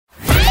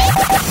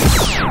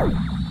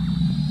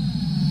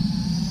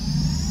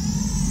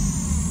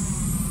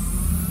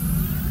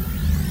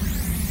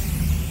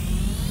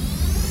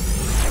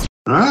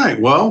All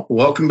right. Well,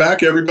 welcome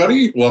back,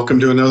 everybody. Welcome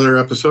to another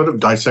episode of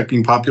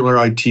Dissecting Popular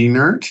IT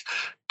Nerds.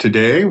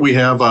 Today we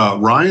have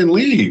Ryan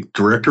Lee,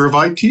 Director of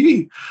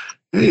IT.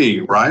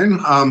 Hey, Ryan,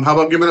 how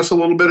about giving us a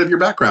little bit of your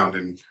background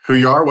and who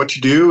you are, what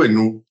you do,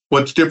 and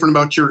what's different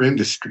about your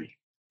industry?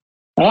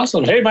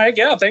 Awesome. Hey, Mike.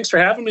 Yeah, thanks for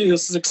having me.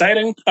 This is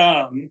exciting.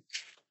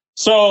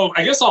 So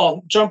I guess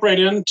I'll jump right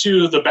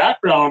into the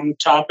background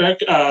topic.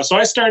 So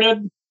I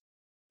started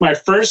my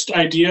first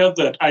idea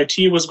that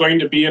IT was going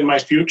to be in my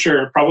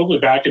future probably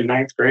back in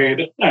ninth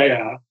grade.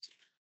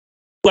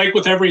 Like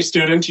with every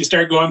student, you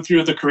start going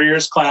through the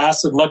careers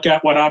class and look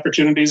at what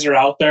opportunities are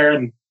out there.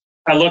 And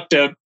I looked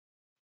at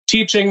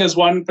teaching as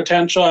one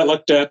potential. I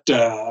looked at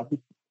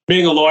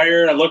being a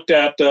lawyer. I looked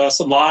at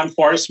some law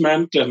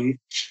enforcement, and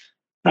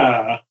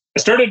I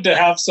started to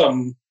have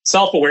some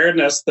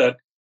self-awareness that,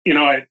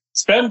 I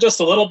spend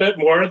just a little bit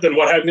more than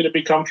what I'm going to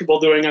be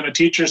comfortable doing on a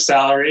teacher's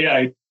salary.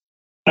 I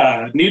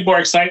need more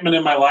excitement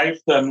in my life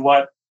than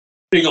what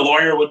being a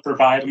lawyer would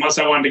provide, unless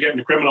I wanted to get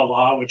into criminal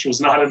law, which was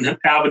not an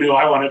avenue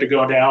I wanted to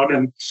go down.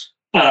 And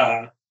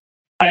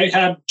I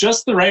had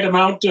just the right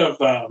amount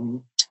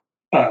of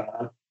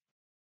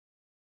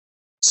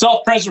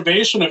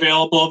self-preservation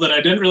available that I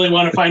didn't really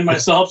want to find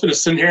myself in a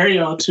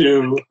scenario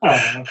to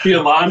be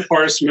in law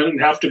enforcement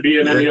and have to be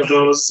in any of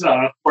those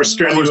more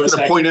strenuous. I was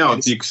going to point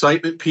out the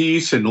excitement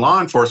piece and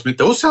law enforcement;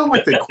 those sound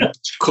like they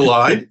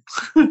collide.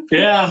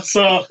 Yeah,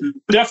 so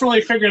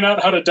definitely figuring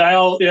out how to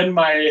dial in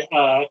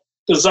my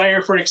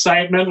desire for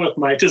excitement with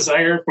my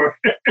desire for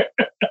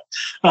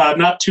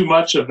not too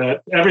much of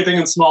it. Everything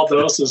in small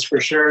doses,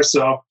 for sure.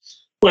 So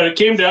what it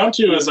came down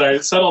to is I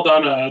settled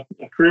on a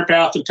career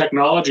path in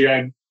technology. I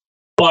had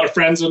a lot of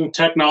friends in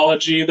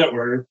technology that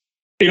were,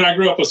 I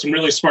grew up with some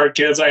really smart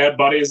kids. I had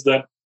buddies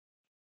that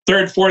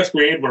third, fourth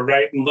grade were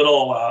writing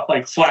little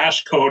like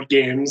flash code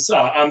games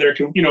on their,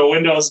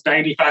 Windows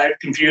 95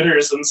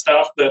 computers and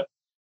stuff that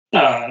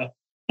I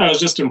was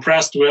just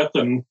impressed with,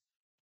 and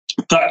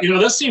thought,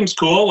 this seems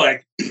cool.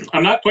 Like,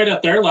 I'm not quite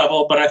at their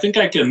level, but I think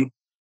I can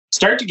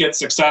start to get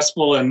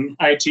successful in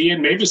IT,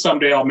 and maybe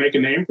someday I'll make a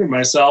name for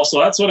myself. So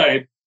that's what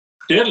I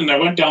did, and I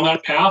went down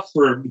that path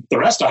for the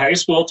rest of high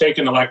school,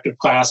 taking elective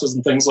classes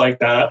and things like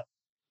that.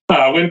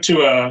 Went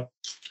to a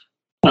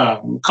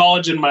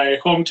college in my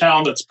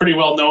hometown that's pretty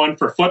well known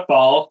for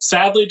football.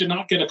 Sadly, did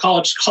not get a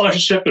college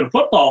scholarship in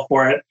football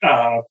for it.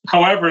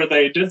 However,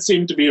 they did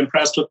seem to be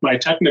impressed with my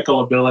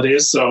technical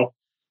abilities. So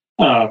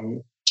got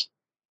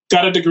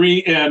a degree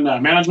in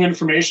management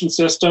information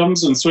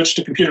systems and switched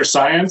to computer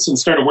science and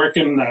started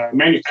working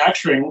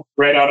manufacturing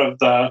right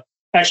out of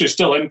actually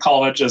still in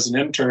college as an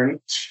intern.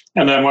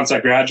 And then once I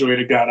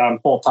graduated, got on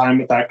full time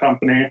with that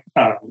company.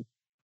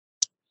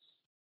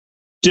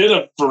 Did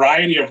a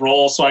variety of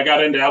roles. So I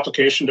got into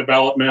application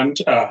development,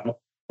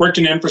 worked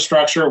in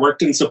infrastructure,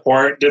 worked in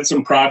support, did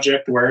some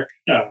project work.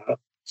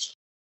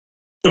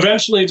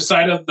 Eventually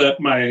decided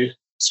that my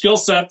skill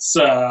sets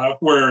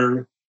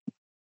were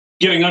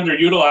getting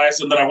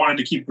underutilized and that I wanted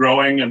to keep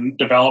growing and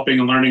developing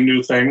and learning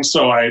new things.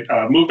 So I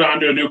moved on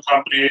to a new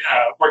company,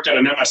 worked at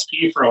an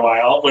MSP for a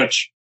while,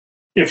 which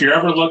if you're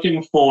ever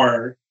looking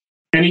for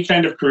any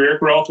kind of career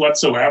growth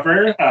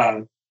whatsoever,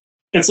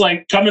 it's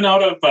like coming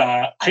out of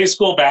high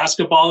school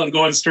basketball and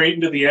going straight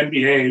into the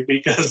NBA,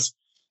 because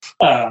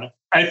I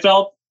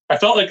felt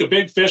like a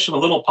big fish in a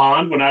little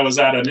pond when I was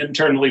at an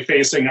internally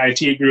facing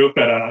IT group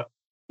at a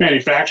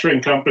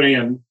manufacturing company.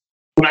 And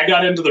when I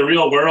got into the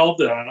real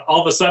world,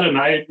 all of a sudden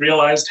I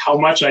realized how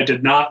much I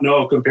did not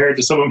know compared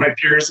to some of my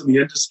peers in the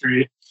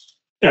industry.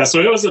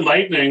 So it was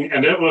enlightening,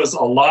 and it was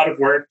a lot of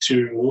work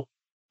to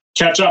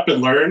catch up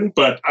and learn.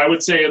 But I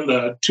would say in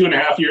the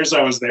 2.5 years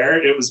I was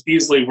there, it was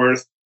easily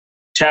worth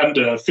 10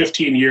 to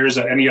 15 years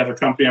at any other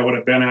company I would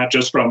have been at,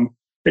 just from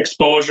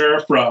exposure,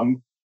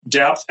 from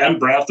depth and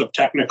breadth of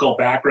technical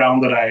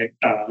background that I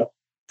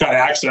got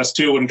access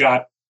to and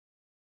got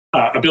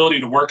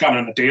ability to work on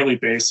a daily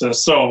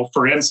basis. So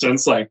for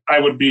instance, like I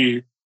would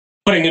be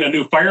putting in a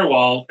new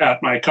firewall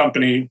at my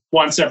company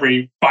once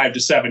every 5 to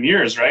 7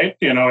 years, right?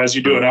 As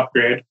you do an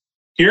upgrade.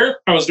 Here,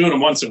 I was doing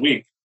them once a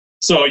week.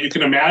 So you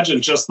can imagine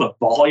just the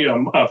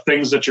volume of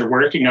things that you're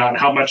working on,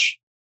 how much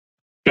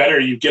better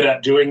you get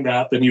at doing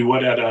that than you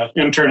would at an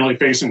internally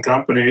facing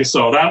company.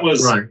 So that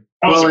was right.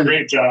 Was a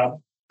great job.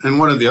 And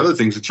one of the other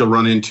things that you'll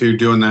run into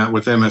doing that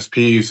with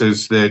MSPs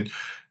is that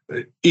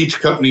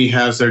each company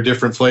has their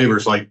different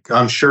flavors. Like,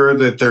 I'm sure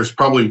that there's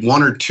probably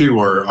one or two,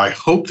 or I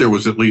hope there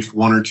was at least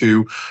one or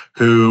two,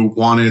 who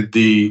wanted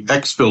the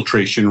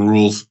exfiltration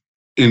rules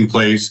in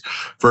place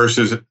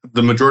versus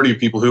the majority of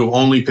people who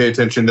only pay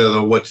attention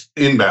to what's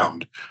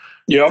inbound.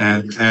 Yeah.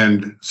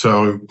 And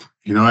so,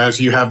 as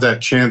you have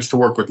that chance to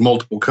work with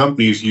multiple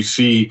companies, you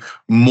see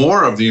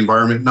more of the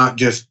environment, not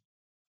just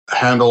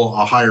handle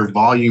a higher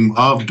volume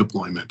of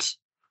deployments.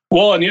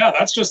 Well, and yeah,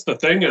 that's just the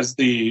thing, is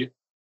the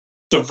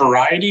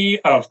variety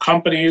of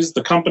companies,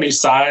 the company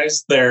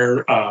size,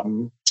 their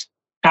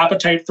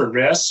appetite for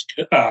risk,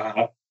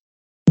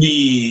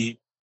 the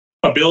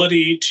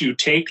ability to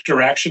take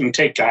direction and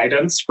take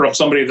guidance from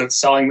somebody that's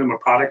selling them a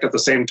product at the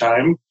same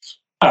time.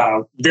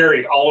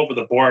 varied all over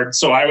the board.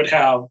 So I'd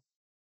have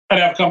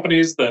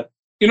companies that,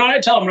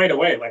 I'd tell them right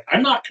away, like,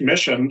 I'm not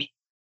commissioned.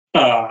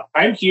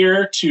 I'm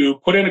here to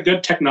put in a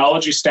good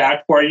technology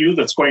stack for you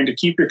that's going to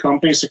keep your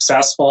company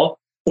successful.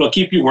 It'll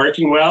keep you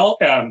working well.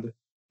 And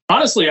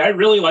honestly, I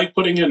really like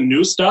putting in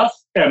new stuff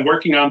and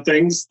working on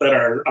things that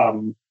are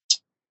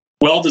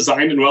well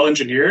designed and well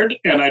engineered.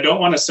 And I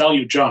don't want to sell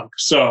you junk.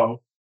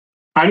 So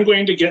I'm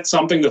going to get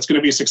something that's going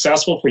to be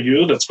successful for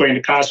you, that's going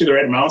to cost you the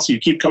right amount, so you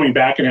keep coming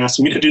back and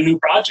asking me to do new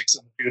projects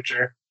in the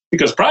future.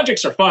 Because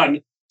projects are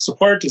fun.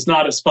 Support is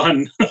not as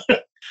fun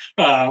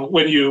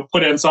when you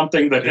put in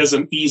something that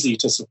isn't easy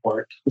to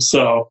support.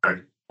 So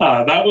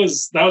that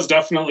was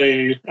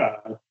definitely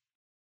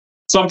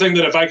something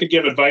that if I could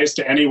give advice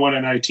to anyone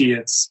in IT,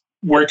 it's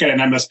work at an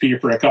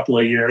MSP for a couple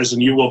of years,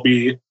 and you will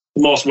be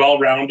the most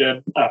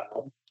well-rounded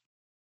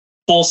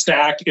full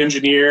stack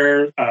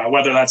engineer,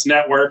 whether that's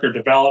network or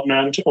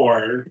development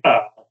or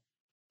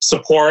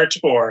support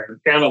or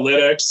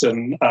analytics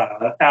and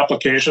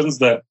applications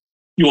that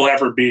you will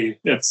ever be.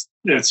 It's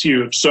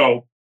huge.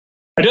 So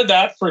I did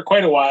that for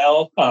quite a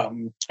while.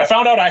 I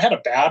found out I had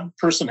a bad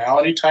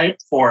personality type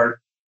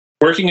for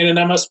working in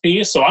an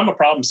MSP. So I'm a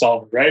problem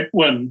solver, right?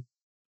 When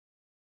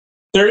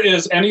there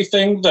is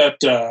anything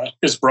that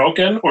is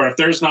broken, or if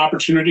there's an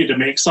opportunity to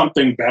make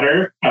something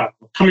better,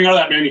 coming out of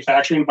that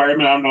manufacturing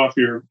environment, I don't know if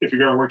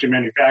you've ever worked in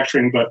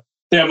manufacturing, but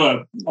they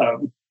have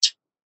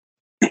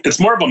it's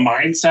more of a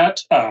mindset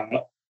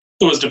that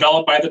was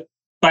developed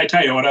by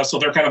Toyota, so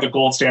they're kind of the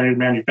gold standard in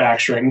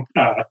manufacturing,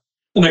 and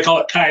they call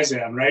it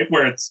Kaizen, right?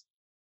 Where it's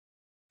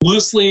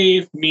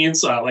loosely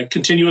means like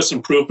continuous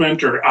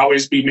improvement or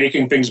always be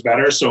making things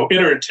better. So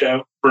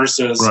iterative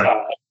versus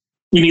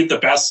we need the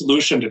best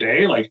solution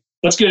today. Like,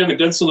 let's get in a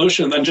good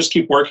solution and then just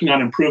keep working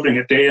on improving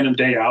it day in and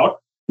day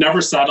out.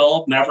 Never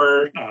settle,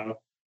 never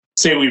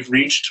say we've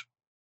reached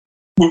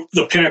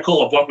the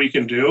pinnacle of what we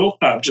can do.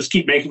 Just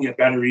keep making it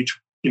better each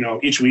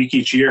week,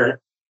 each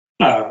year.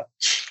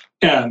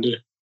 And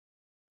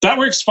that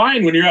works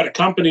fine when you're at a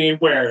company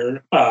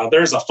where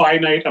there's a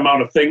finite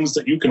amount of things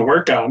that you can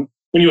work on.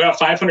 When you have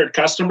 500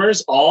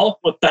 customers, all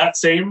with that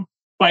same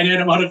finite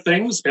amount of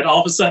things, it all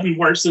of a sudden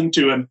works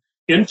into an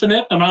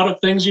infinite amount of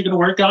things you can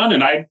work on.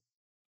 And I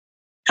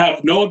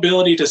have no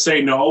ability to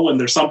say no when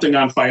there's something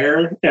on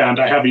fire, and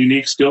I have a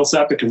unique skill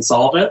set that can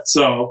solve it.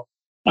 So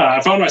I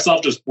found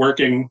myself just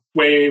working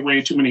way,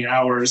 way too many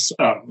hours.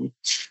 And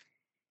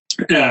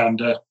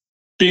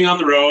being on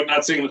the road,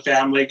 not seeing the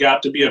family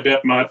got to be a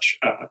bit much.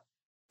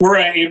 Were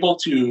I able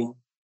to,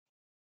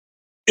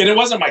 and it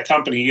wasn't my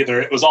company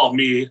either, it was all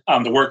me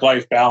on the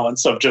work-life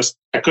balance of just,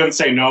 I couldn't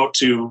say no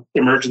to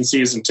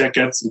emergencies and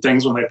tickets and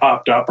things when they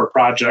popped up or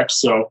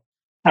projects. So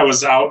I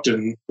was out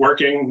and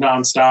working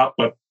nonstop,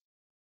 but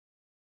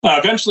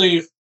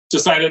eventually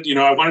decided,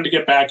 I wanted to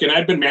get back in.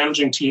 I'd been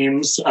managing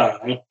teams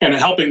and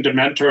helping to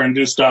mentor and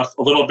do stuff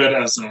a little bit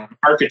as an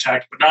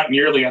architect, but not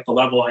nearly at the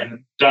level I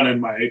had done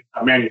in my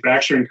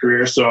manufacturing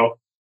career. So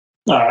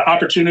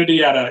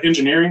opportunity at an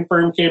engineering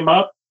firm came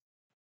up,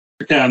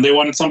 and they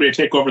wanted somebody to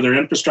take over their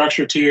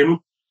infrastructure team.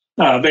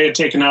 They had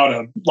taken out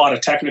a lot of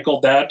technical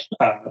debt,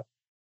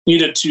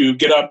 needed to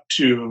get up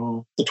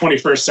to the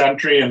 21st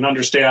century and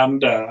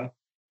understand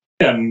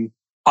and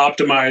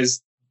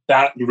optimize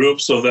that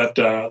group so that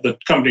the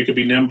company could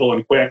be nimble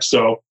and quick.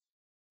 So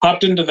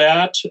hopped into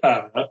that,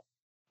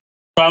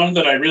 found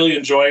that I really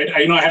enjoyed.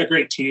 I had a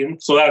great team.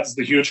 So that's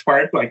the huge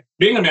part. Like,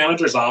 being a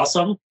manager is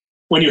awesome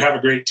when you have a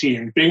great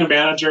team. Being a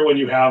manager when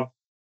you have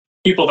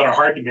people that are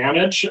hard to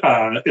manage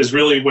is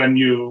really when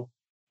you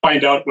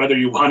find out whether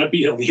you want to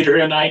be a leader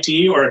in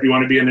IT or if you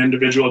want to be an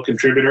individual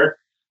contributor.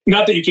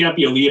 Not that you can't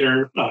be a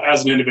leader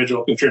as an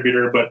individual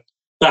contributor, but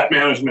that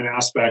management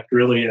aspect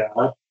really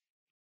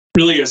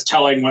is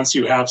telling once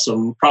you have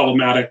some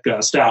problematic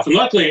staff. And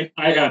luckily,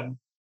 I had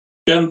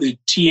been the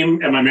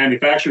team at my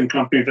manufacturing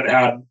company that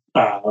had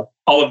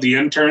all of the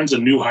interns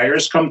and new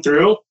hires come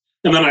through.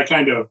 And then I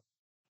kind of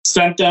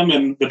sent them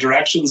in the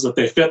directions that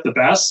they fit the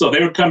best. So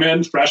they would come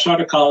in fresh out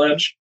of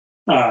college.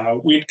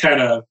 We'd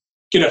kind of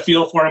get a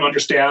feel for them,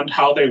 understand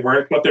how they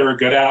worked, what they were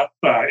good at,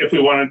 if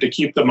we wanted to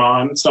keep them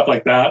on, stuff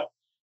like that.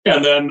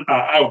 And then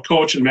I would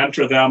coach and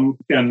mentor them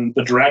in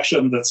the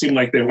direction that seemed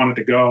like they wanted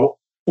to go,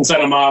 and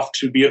send them off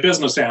to be a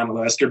business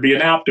analyst or be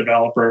an app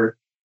developer,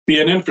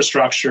 be an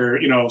infrastructure,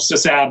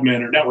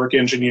 sysadmin or network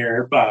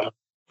engineer,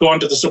 go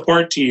into the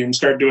support team,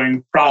 start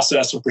doing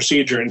process and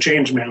procedure and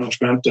change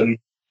management. And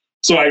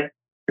so I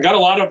got a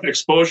lot of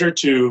exposure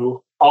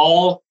to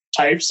all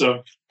types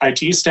of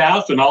IT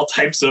staff and all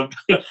types of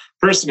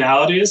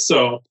personalities.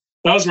 So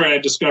that was where I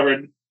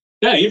discovered,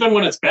 even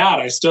when it's bad,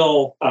 I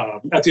still,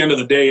 at the end of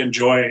the day,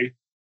 enjoy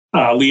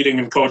leading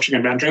and coaching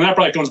and mentoring. That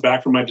probably comes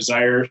back from my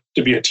desire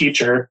to be a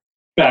teacher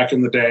back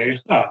in the day.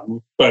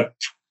 But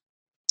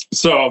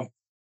so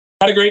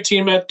had a great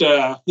team at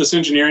this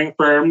engineering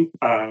firm.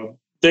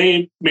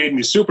 They made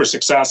me super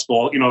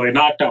successful. They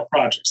knocked out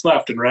projects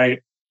left and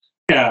right.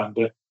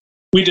 And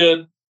we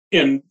did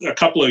in a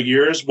couple of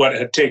years what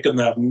had taken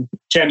them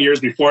 10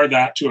 years before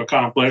that to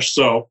accomplish.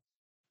 So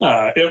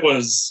it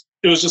was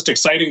it was just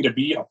exciting to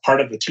be a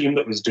part of the team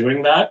that was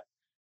doing that.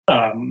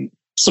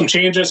 Some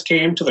changes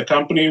came to the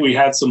company. We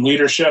had some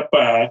leadership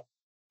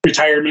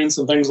retirements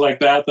and things like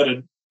that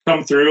had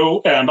come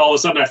through. And all of a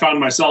sudden I found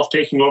myself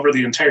taking over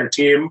the entire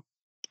team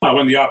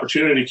when the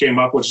opportunity came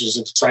up, which is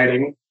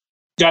exciting.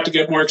 Got to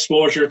get more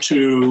exposure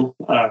to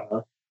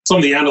some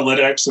of the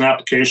analytics and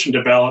application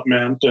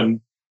development and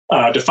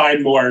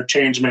define more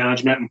change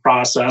management and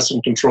process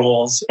and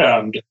controls,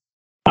 and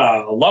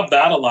love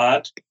that a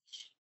lot.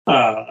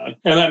 And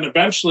then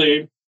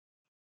eventually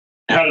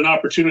had an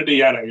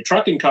opportunity at a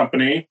trucking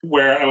company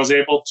where I was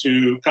able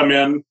to come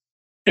in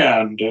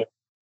and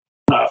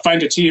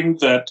find a team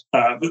that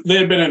they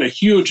had been in a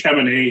huge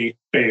M&A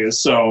phase.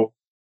 So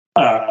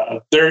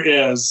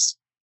there is,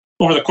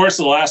 over the course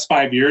of the last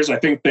 5 years, I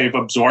think they've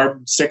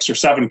absorbed 6 or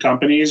 7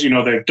 companies.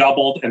 They've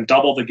doubled and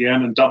doubled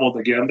again and doubled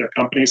again their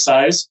company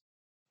size.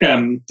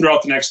 And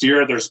throughout the next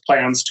year, there's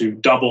plans to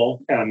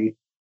double and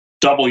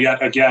double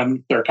yet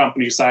again their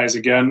company size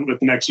again with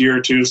the next year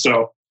or two.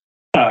 So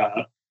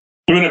I'm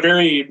in a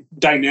very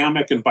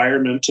dynamic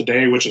environment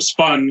today, which is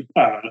fun.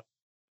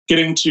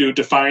 Getting to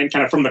define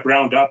kind of from the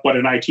ground up what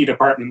an IT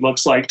department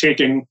looks like,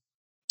 taking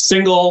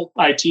single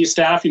IT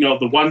staff,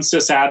 the one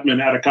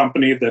sysadmin at a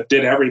company that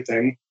did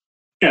everything,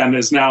 and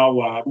is now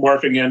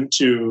morphing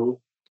into,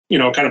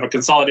 kind of a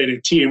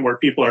consolidated team where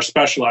people are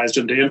specialized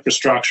into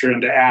infrastructure,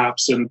 into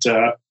apps,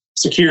 into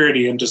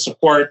security, into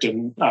support,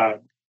 and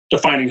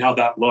defining how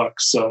that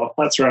looks. So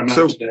that's where I'm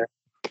at today.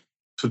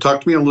 So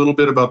talk to me a little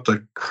bit about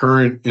the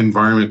current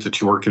environment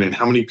that you're working in.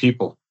 How many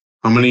people?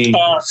 How many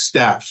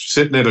staff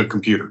sitting at a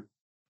computer?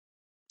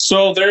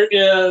 So there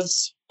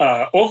is,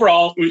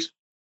 overall, we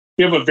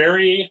have a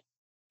very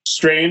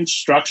strange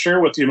structure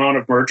with the amount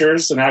of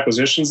mergers and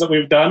acquisitions that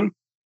we've done.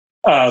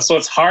 So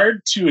it's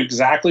hard to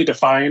exactly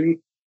define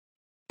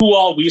who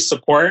all we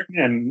support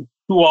and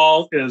who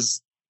all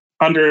is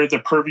under the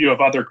purview of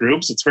other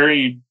groups.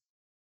 The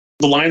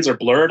lines are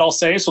blurred, I'll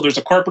say. So there's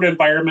a corporate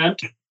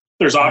environment.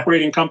 There's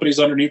operating companies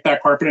underneath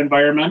that corporate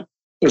environment.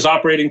 There's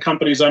operating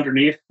companies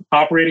underneath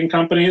operating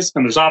companies,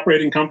 and there's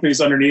operating companies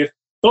underneath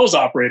those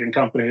operating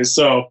companies.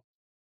 So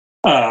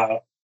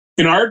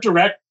in our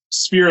direct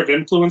sphere of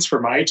influence for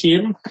my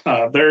team,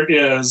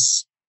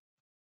 there's,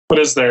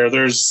 I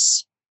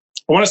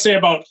want to say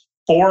about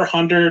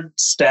 400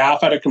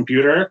 staff at a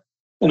computer,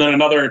 and then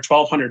another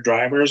 1,200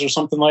 drivers or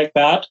something like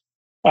that.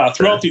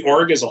 Throughout the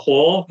org as a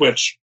whole,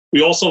 which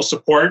we also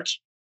support,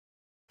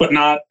 but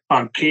not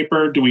on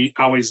paper do we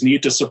always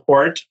need to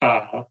support.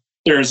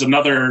 There's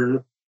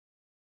another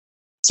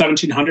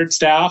 1,700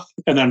 staff,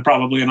 and then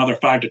probably another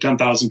 5,000 to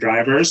 10,000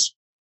 drivers.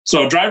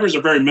 So drivers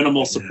are very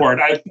minimal support.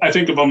 I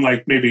think of them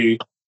like maybe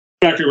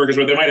factory workers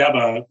where they might have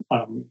a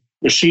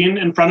machine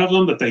in front of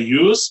them that they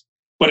use,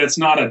 but it's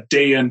not a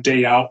day in,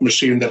 day out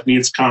machine that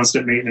needs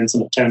constant maintenance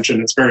and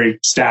attention. It's very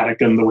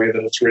static in the way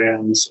that it's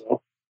ran.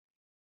 So.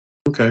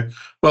 Okay.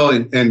 Well,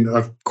 and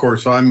of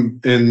course, I'm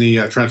in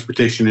the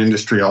transportation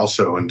industry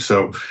also, and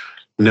so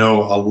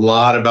know a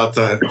lot about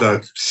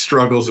the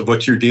struggles of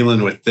what you're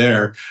dealing with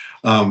there.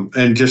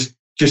 And just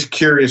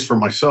curious for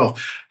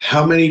myself,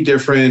 how many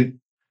different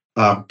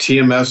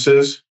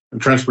TMSs,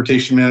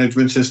 transportation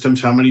management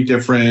systems, how many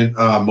different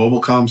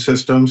mobile comm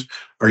systems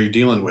are you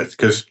dealing with?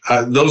 Because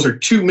those are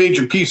 2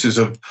 major pieces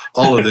of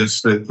all of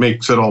this that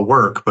makes it all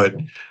work. But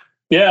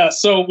yeah,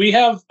 so we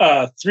have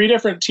 3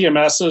 different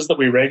TMSs that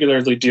we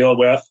regularly deal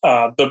with.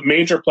 The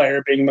major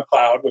player being the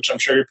cloud, which I'm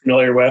sure you're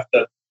familiar with.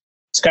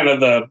 It's kind of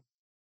the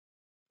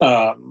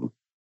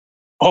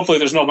hopefully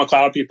there's no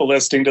McLeod people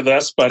listening to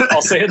this, but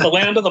I'll say in the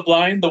land of the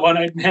blind, the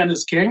one-eyed man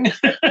is king.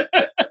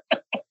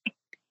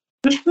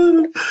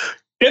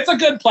 It's a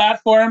good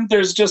platform.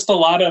 There's just a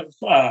lot of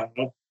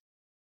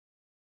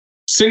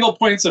single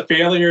points of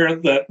failure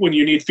that when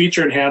you need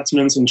feature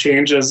enhancements and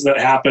changes that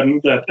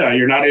happen that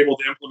you're not able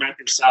to implement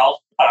yourself,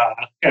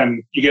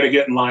 and you got to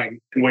get in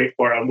line and wait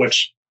for them,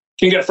 which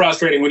can get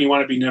frustrating when you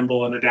want to be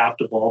nimble and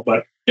adaptable.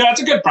 But yeah,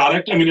 it's a good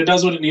product. I mean, it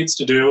does what it needs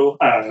to do.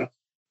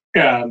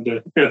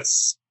 And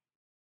it's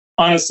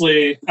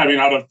honestly, I mean,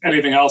 out of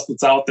anything else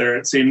that's out there,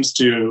 it seems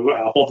to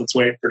hold its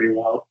weight pretty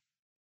well.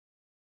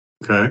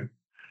 Okay.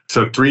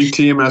 So 3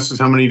 TMSs,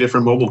 how many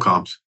different mobile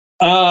comms?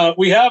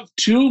 We have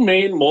 2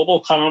 main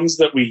mobile comms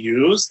that we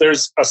use.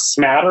 There's a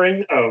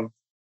smattering of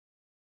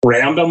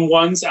random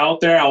ones out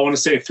there. I want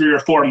to say 3 or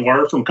 4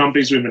 more from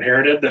companies we've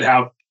inherited that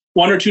have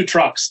 1 or 2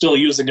 trucks still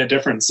using a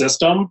different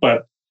system,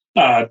 but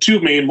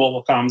 2 main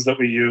mobile comms that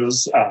we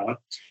use.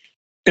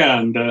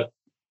 And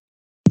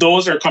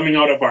those are coming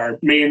out of our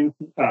main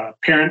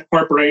parent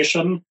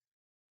corporation.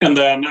 And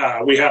then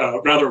we had a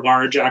rather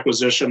large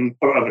acquisition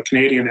of a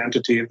Canadian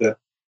entity that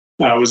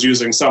was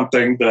using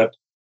something that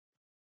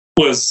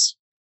was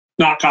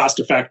not cost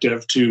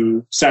effective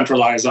to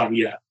centralize on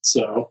yet.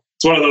 So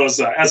it's one of those,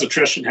 as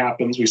attrition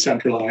happens, we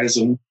centralize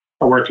and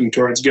are working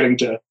towards getting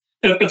to,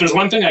 if there's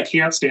one thing I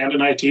can't stand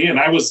in IT, and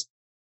I was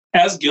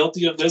as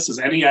guilty of this as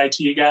any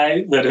IT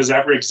guy that has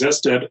ever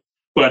existed,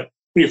 but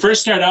when you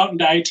first start out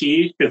into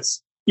IT,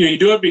 it's, you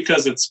do it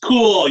because it's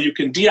cool, you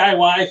can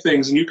DIY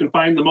things and you can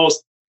find the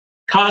most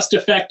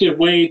cost-effective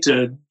way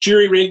to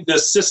jury-rig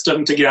this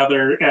system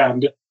together.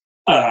 And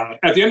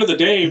at the end of the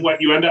day,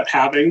 what you end up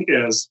having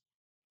is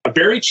a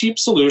very cheap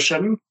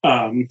solution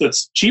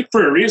that's cheap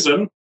for a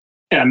reason,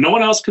 and no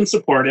one else can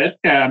support it,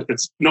 and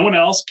no one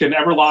else can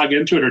ever log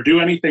into it or do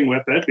anything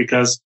with it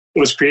because it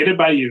was created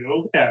by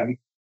you. And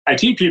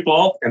IT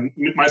people, and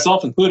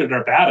myself included,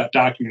 are bad at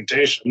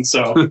documentation.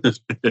 So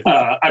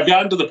I've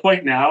gotten to the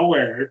point now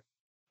where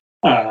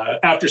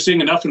after seeing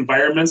enough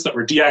environments that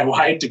were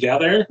DIY'd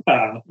together,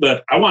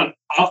 that I want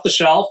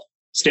off-the-shelf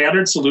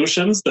standard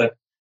solutions that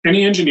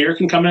any engineer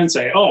can come in and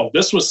say, oh,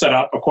 this was set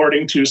up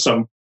according to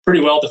some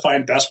pretty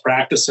well-defined best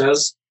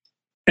practices.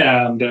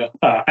 And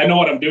I know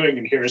what I'm doing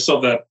in here,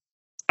 so that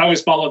I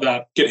always follow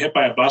that get hit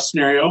by a bus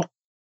scenario.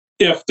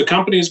 If the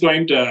company is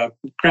going to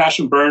crash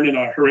and burn in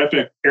a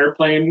horrific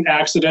airplane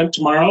accident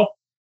tomorrow,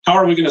 how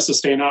are we going to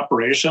sustain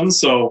operations?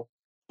 So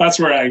that's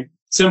where I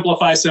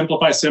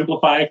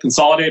simplify,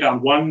 consolidate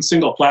on one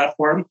single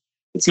platform.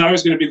 It's not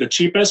always going to be the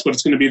cheapest, but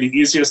it's going to be the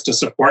easiest to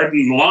support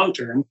in the long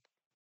term.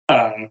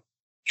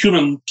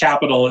 Human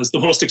capital is the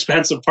most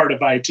expensive part of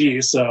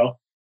IT, so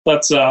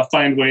let's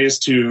find ways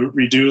to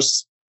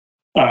reduce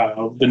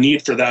the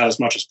need for that as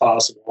much as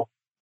possible.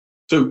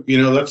 So,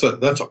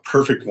 that's a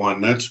perfect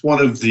one. That's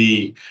one of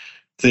the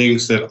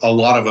things that a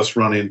lot of us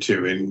run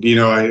into. And,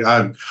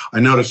 I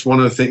noticed one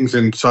of the things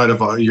inside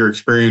of your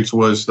experience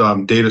was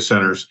data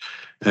centers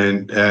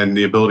and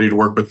the ability to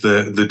work with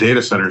the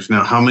data centers.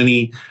 Now, how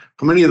many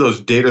of those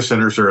data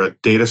centers are a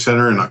data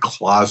center in a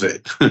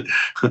closet?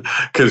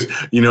 Because,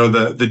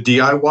 the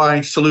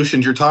DIY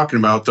solutions you're talking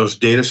about, those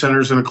data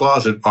centers in a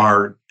closet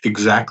are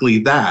exactly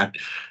that.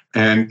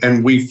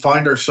 And we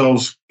find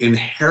ourselves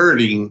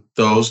inheriting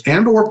those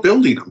and or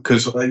building them.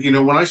 Because,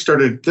 when I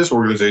started this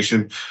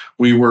organization,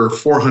 we were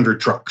 400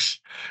 trucks.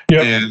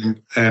 Yep.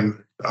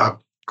 and a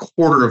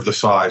quarter of the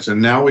size.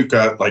 And now we've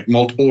got like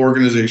multiple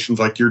organizations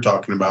like you're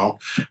talking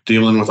about,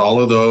 dealing with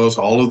all of those,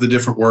 all of the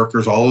different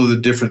workers, all of the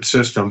different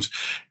systems.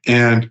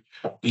 And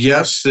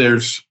yes,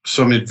 there's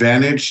some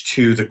advantage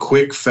to the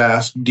quick,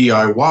 fast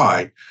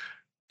DIY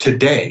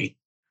today,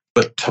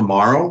 but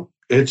tomorrow,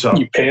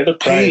 you pay the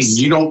price.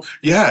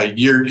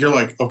 You're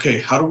like, okay,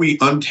 how do we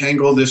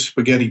untangle this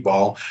spaghetti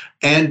ball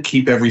and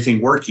keep everything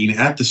working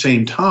at the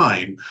same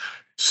time?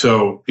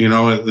 So,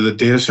 the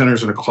data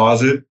centers in a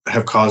closet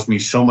have caused me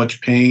so much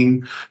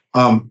pain.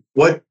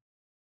 What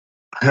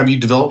have you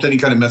developed any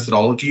kind of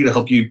methodology to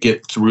help you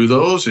get through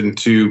those and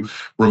to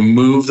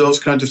remove those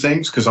kinds of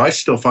things? Because I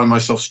still find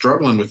myself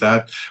struggling with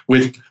that.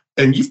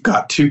 And you've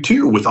got to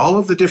too, with all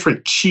of the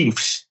different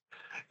chiefs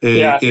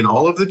in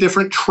all of the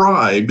different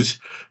tribes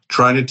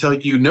trying to tell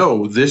you,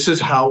 no, this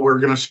is how we're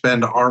going to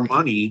spend our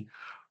money.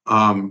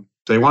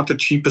 They want the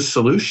cheapest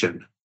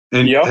solution.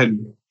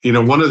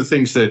 And one of the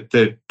things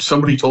that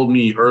somebody told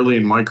me early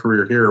in my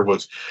career here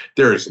was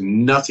there is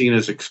nothing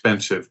as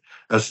expensive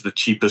as the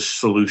cheapest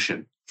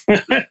solution.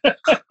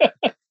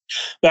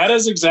 That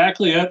is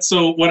exactly it.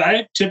 So what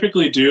I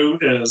typically do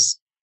is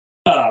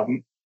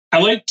I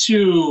like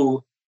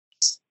to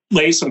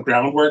lay some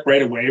groundwork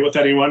right away with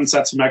anyone and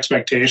set some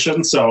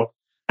expectations. So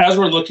as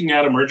we're looking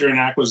at a merger and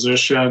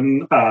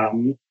acquisition,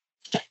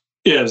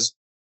 is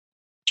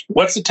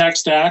what's the tech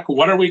stack?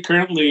 What are we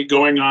currently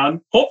going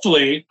on?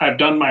 Hopefully, I've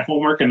done my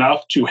homework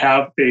enough to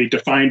have a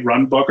defined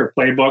run book or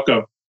playbook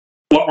of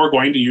what we're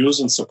going to use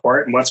and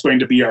support and what's going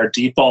to be our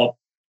default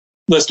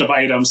list of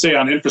items. Say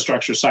on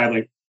infrastructure side,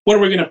 like what are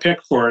we going to pick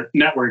for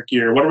network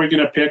gear? What are we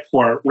going to pick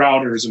for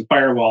routers and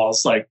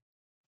firewalls? Like,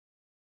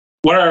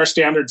 what are our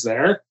standards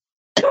there?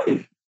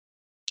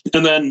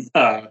 And then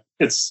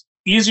it's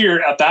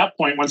easier at that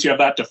point, once you have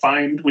that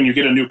defined, when you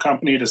get a new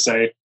company, to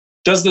say,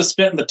 does this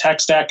fit in the tech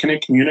stack? Can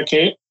it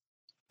communicate?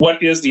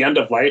 What is the end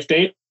of life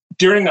date?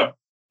 During an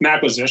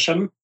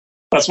acquisition,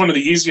 that's one of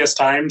the easiest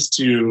times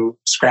to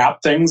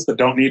scrap things that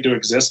don't need to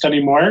exist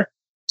anymore.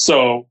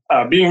 So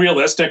being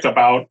realistic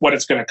about what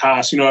it's going to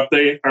cost, if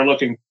they are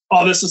looking,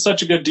 oh, this is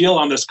such a good deal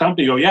on this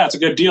company, go, yeah, it's a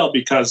good deal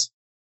because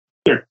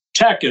their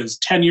tech is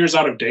 10 years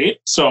out of date.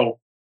 So,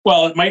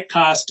 well, it might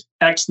cost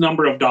X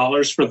number of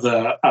dollars for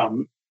the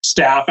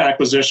staff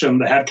acquisition,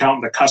 the headcount,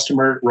 and the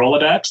customer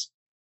Rolodex.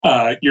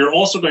 You're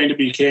also going to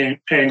be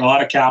paying a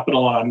lot of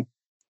capital on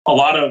a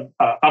lot of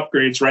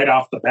upgrades right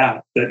off the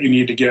bat that you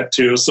need to get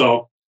to.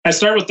 So I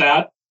start with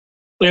that,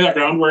 lay that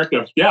groundwork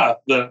of,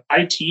 the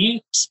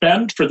IT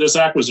spend for this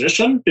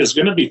acquisition is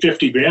going to be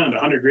 50 grand,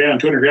 100 grand,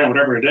 200 grand,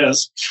 whatever it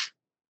is,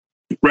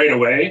 right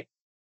away.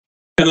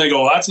 And they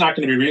go, well, that's not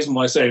going to be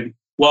reasonable. I say,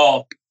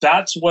 well,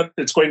 that's what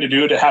it's going to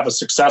do to have a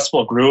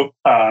successful group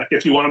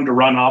if you want them to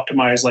run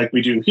optimize like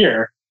we do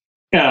here.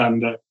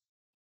 And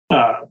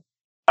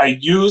I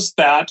use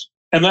that,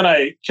 and then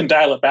I can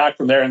dial it back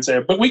from there and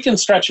say, but we can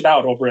stretch it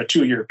out over a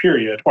 2-year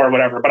period or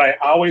whatever. But I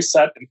always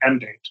set an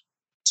end date.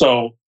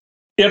 So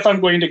if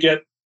I'm going to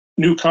get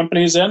new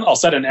companies in, I'll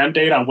set an end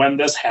date on when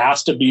this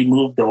has to be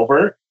moved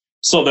over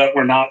so that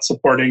we're not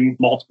supporting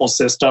multiple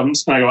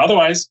systems. And I go,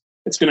 otherwise,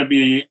 it's going to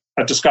be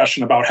a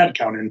discussion about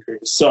headcount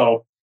increase.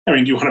 So, do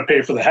you want to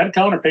pay for the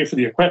headcount or pay for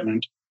the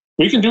equipment?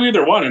 We can do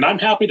either one, and I'm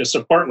happy to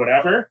support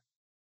whatever.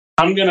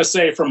 I'm going to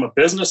say from a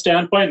business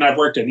standpoint, and I've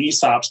worked in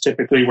ESOPs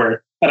typically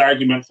where that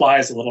argument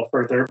flies a little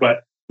further,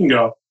 but you can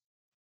go,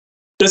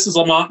 this is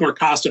a lot more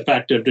cost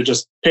effective to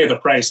just pay the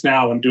price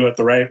now and do it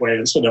the right way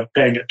instead of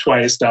paying it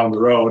twice down the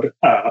road.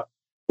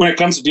 When it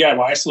comes to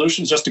DIY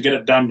solutions, just to get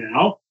it done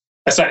now,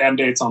 I set end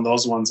dates on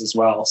those ones as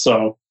well.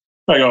 So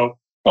I go,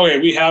 okay,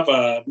 we have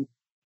a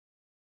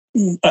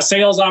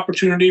sales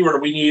opportunity where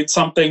we need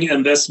something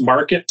in this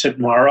market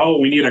tomorrow.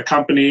 We need a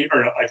company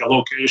or like a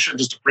location,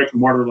 just a brick and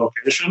mortar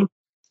location.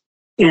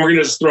 And we're going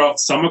to just throw out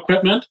some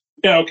equipment.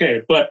 Yeah,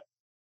 okay. But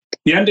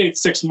the end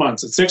date's 6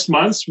 months. At 6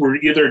 months, we're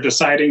either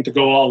deciding to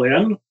go all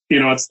in.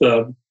 It's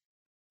the,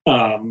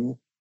 I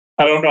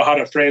don't know how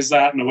to phrase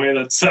that in a way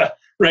that's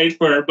right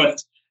for it,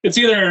 but it's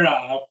either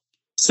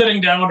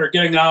sitting down or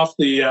getting off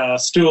the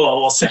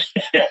stool, we'll say.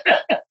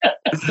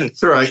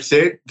 That's all right.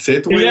 Say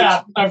it the way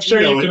I'm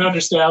sure you can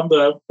understand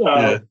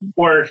the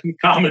more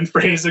common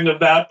phrasing of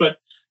that. But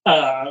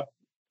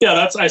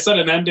I set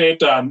an end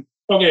date on,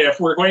 okay, if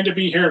we're going to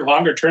be here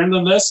longer term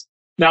than this,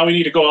 now we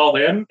need to go all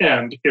in.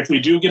 And if we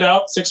do get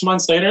out 6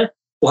 months later,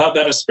 we'll have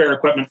that as spare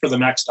equipment for the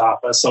next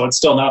office. So it's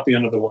still not the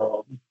end of the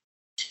world.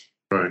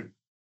 Right.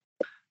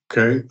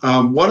 Okay.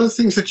 One of the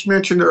things that you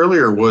mentioned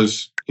earlier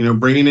was,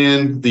 bringing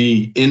in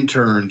the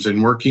interns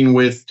and working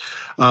with,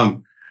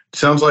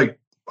 sounds like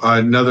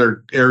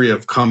another area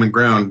of common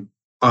ground,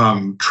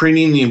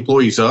 training the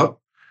employees up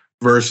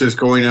versus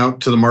going out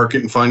to the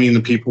market and finding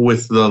the people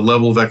with the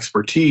level of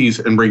expertise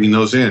and bringing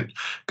those in.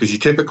 Because you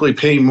typically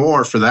pay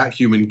more for that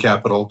human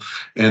capital,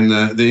 and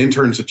the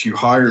interns that you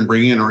hire and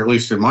bring in, or at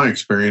least in my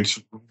experience,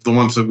 the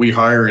ones that we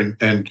hire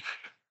and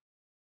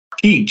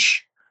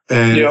teach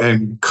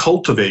and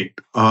cultivate,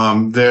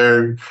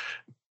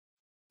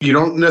 you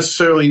don't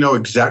necessarily know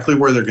exactly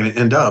where they're going to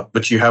end up,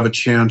 but you have a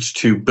chance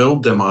to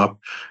build them up,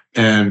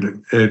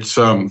 and it's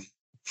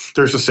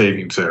there's a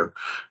savings there.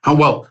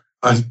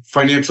 A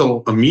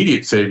financial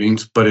immediate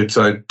savings, but it's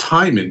a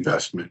time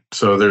investment.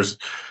 So there's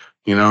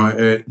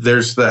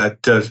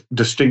that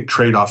distinct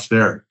trade-offs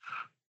there.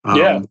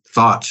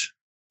 Thoughts?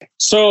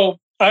 So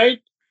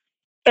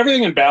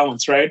everything in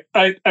balance, right?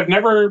 I've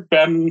never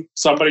been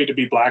somebody to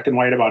be black and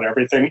white about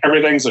everything.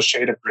 Everything's a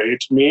shade of gray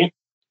to me.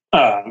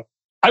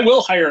 I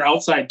will hire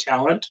outside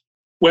talent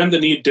when the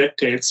need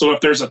dictates. So if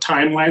there's a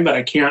timeline that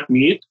I can't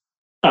meet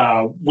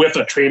with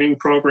a training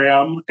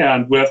program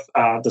and with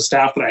the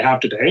staff that I have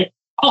today,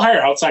 I'll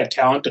hire outside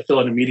talent to fill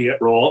an immediate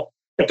role.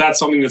 If that's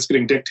something that's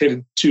getting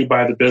dictated to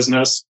by the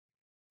business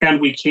and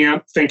we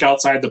can't think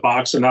outside the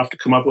box enough to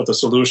come up with a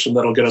solution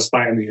that'll get us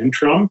by in the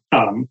interim.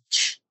 And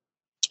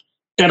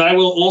I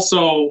will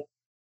also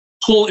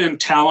pull in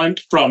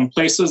talent from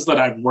places that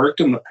I've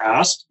worked in the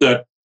past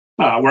that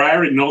where I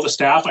already know the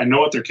staff, I know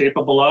what they're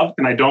capable of,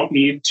 and I don't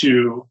need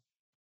to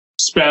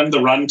spend the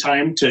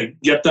runtime to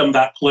get them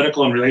that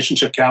political and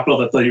relationship capital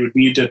that they would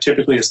need to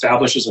typically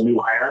establish as a new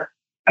hire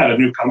at a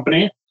new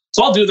company.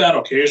 So I'll do that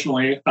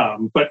occasionally.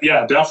 But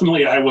yeah,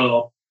 definitely I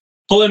will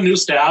pull in new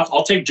staff.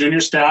 I'll take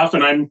junior staff.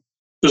 And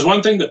there's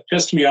one thing that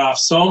pissed me off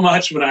so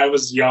much when I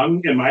was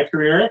young in my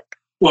career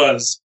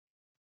was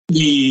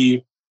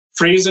the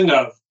phrasing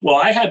of, well,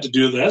 I had to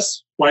do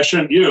this. Why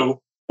shouldn't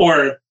you?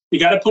 Or you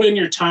got to put in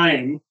your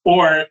time,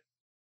 or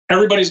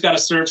everybody's got to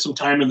serve some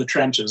time in the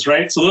trenches,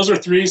 right? So those are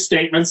three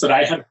statements that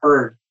I had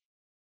heard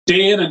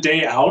day in and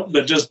day out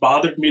that just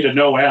bothered me to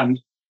no end.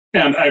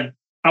 And I've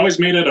always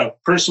made it a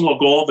personal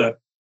goal that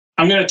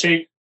I'm going to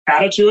take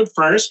attitude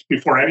first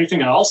before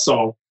anything else.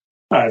 So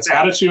it's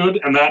attitude,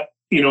 and that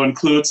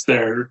includes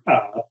their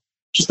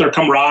just their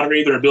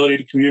camaraderie, their ability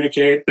to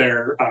communicate,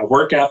 their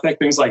work ethic,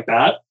 things like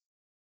that.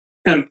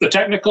 And the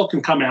technical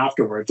can come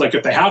afterwards. Like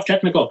if they have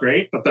technical,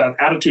 great, but that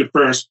attitude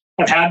first.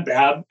 I've had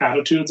bad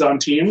attitudes on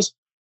teams.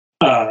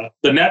 The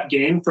net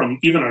gain from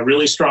even a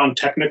really strong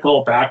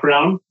technical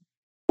background,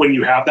 when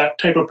you have that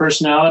type of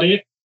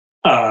personality,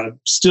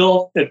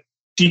 still it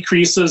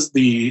decreases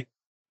the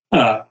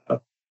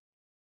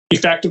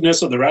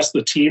effectiveness of the rest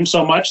of the team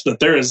so much that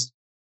there is.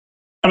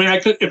 I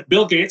mean, if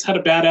Bill Gates had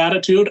a bad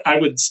attitude, I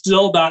would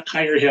still not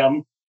hire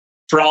him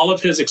for all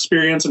of his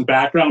experience and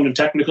background and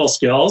technical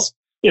skills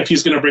if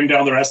he's going to bring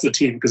down the rest of the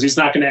team, because he's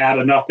not going to add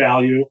enough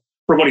value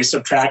for what he's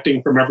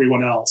subtracting from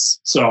everyone else.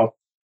 So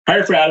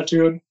hire for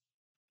attitude,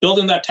 build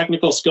in that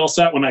technical skill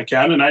set when I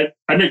can, and I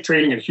make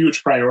training a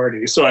huge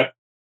priority. So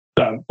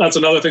that's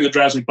another thing that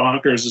drives me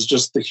bonkers is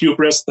just the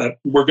hubris that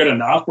we're good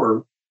enough,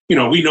 or we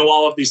know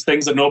all of these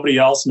things that nobody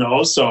else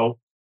knows. So,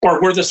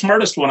 or we're the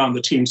smartest one on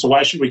the team, so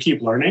why should we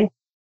keep learning?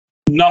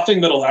 Nothing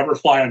that'll ever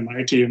fly on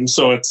my team.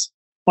 So it's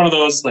one of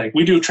those, like,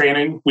 we do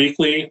training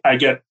weekly. I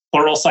get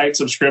Pluralsight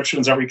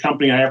subscriptions every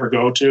company I ever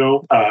go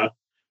to.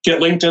 Get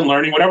LinkedIn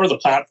Learning, whatever the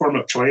platform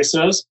of choice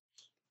is.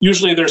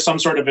 Usually there's some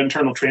sort of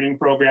internal training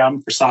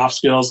program for soft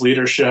skills,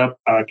 leadership,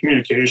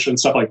 communication,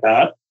 stuff like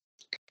that.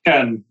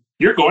 And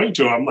you're going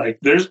to them. Like,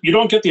 you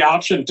don't get the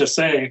option to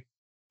say,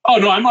 oh,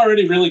 no, I'm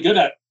already really good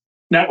at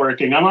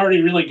networking. I'm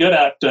already really good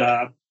at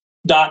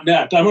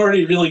 .NET. I'm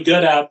already really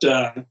good at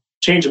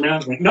change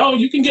management. No,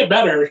 you can get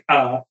better.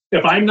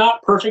 If I'm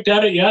not perfect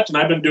at it yet, and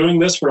I've been doing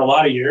this for a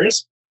lot of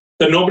years,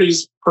 that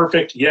nobody's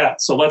perfect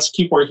yet. So let's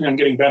keep working on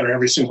getting better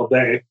every single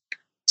day.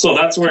 So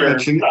that's where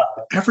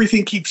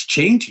everything keeps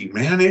changing,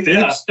 man. And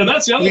that's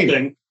the other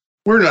thing.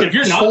 If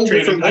you're not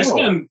training, I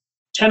spend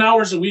 10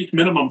 hours a week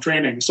minimum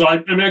training. So I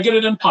get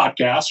it in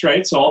podcasts,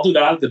 right? So I'll do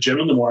that at the gym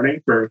in the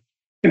morning for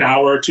an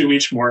hour or two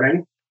each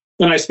morning.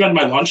 Then I spend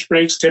my lunch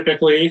breaks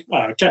typically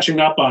catching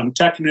up on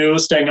tech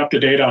news, staying up to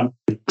date on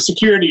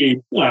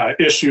security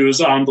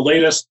issues, on the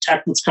latest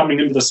tech that's coming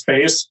into the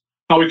space,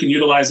 how we can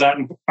utilize that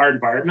in our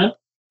environment.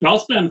 And I'll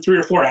spend 3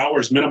 or 4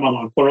 hours minimum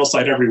on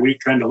Pluralsight every week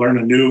trying to learn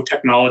a new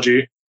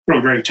technology from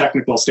a very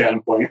technical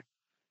standpoint.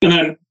 And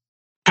then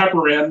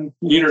pepper in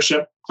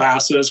leadership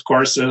classes,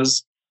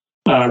 courses,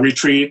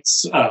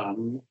 retreats,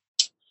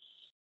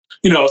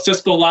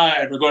 Cisco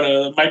Live or go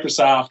to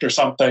Microsoft or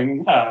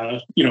something,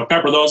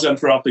 pepper those in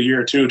throughout the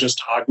year too, just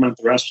to augment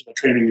the rest of the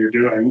training you're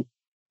doing.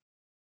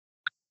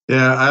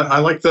 Yeah, I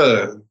like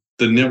the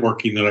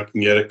networking that I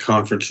can get at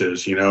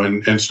conferences,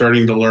 and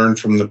starting to learn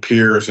from the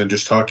peers and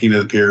just talking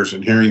to the peers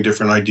and hearing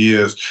different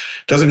ideas.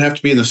 It doesn't have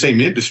to be in the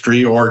same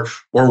industry or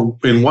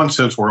in one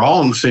sense, we're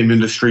all in the same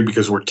industry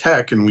because we're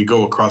tech and we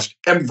go across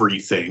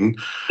everything.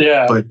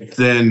 Yeah. But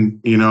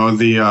then,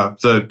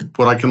 the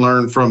what I can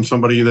learn from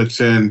somebody that's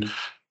in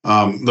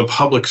the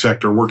public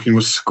sector, working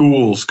with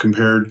schools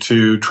compared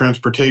to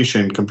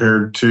transportation,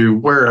 compared to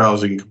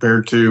warehousing,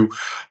 compared to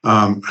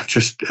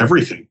just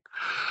everything.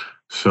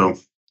 So,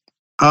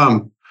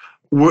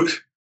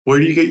 where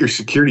do you get your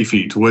security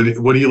feeds? What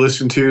do you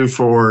listen to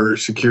for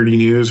security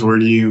news? Where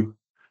do you?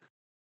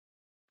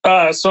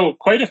 So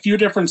quite a few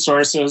different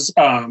sources.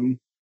 A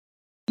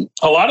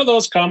lot of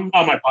those come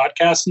on my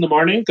podcast in the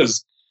morning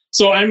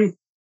so I'm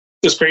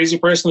this crazy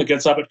person that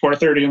gets up at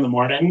 4:30 in the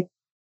morning.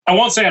 I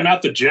won't say I'm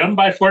at the gym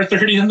by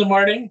 4:30 in the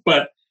morning,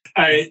 but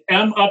I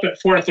am up at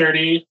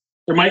 4:30.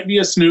 There might be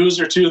a snooze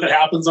or two that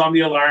happens on the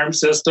alarm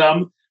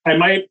system. I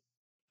might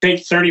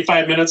take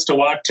 35 minutes to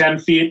walk 10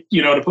 feet,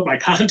 to put my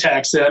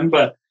contacts in,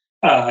 but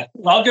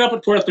I'll get up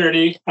at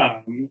 4:30.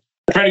 I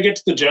try to get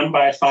to the gym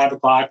by 5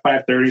 o'clock,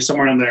 5:30,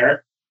 somewhere in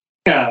there.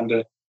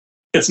 And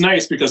it's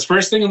nice because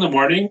first thing in the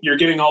morning, you're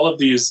getting all of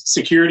these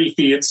security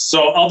feeds.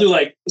 So I'll do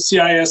like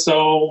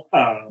CISO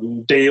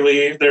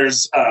daily.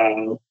 There's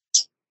a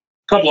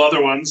couple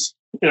other ones.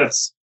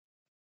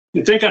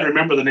 You'd think I'd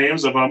remember the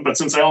names of them, but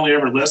since I only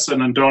ever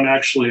listen and don't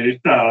actually,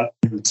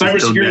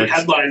 cybersecurity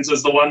headlines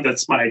is the one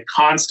that's my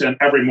constant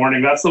every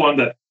morning. That's the one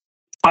that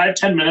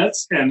 5-10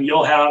 minutes and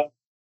you'll have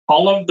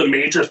all of the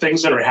major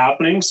things that are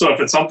happening. So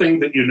if it's something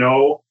that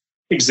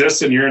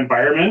exists in your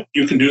environment,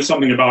 you can do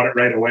something about it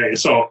right away.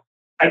 So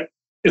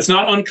it's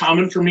not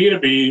uncommon for me to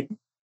be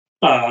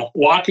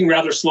walking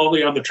rather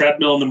slowly on the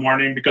treadmill in the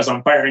morning because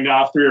I'm firing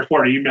off 3 or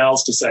 4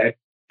 emails to say,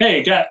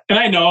 hey, and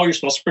I know you're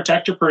supposed to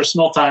protect your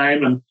personal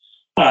time. And,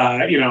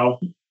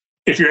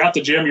 if you're at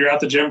the gym, you're at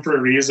the gym for a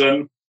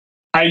reason.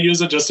 I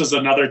use it just as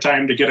another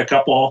time to get a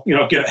couple,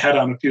 get ahead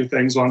on a few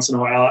things once in a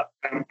while.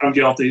 I'm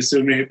guilty,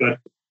 sue me, but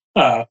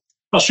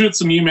I'll shoot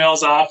some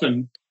emails off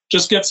and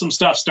just get some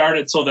stuff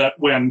started so that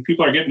when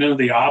people are getting into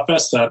the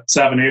office at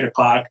 7, 8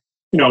 o'clock,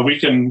 we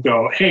can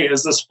go, hey,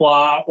 is this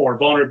flaw or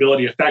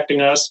vulnerability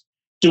affecting us?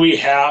 Do we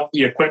have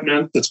the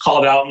equipment that's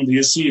called out in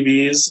these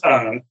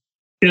CVs?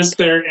 Is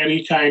there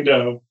any kind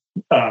of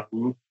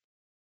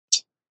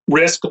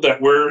risk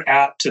that we're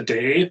at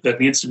today that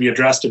needs to be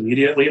addressed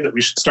immediately that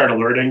we should start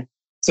alerting,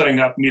 setting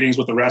up meetings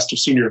with the rest of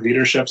senior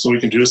leadership so we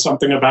can do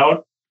something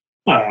about?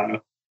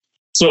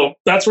 So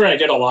that's where I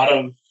get a lot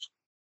of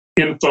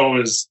info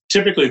is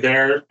typically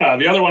there.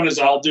 The other one is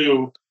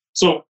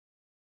so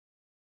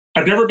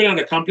I've never been at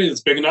a company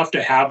that's big enough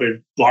to have a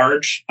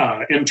large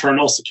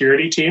internal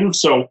security team.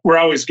 So we're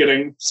always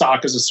getting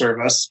SOC as a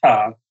service.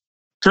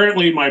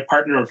 Currently, my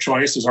partner of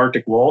choice is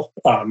Arctic Wolf.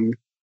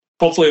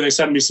 Hopefully they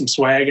send me some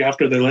swag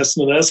after they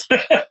listen to this.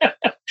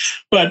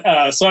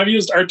 But so I've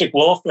used Arctic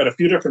Wolf at a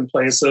few different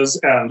places,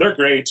 and they're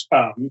great.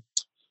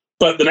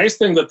 But the nice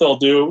thing that they'll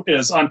do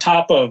is on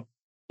top of,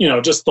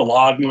 just the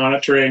log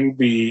monitoring,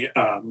 the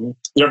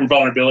different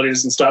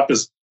vulnerabilities and stuff,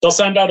 is they'll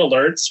send out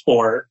alerts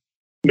for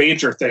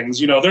major things.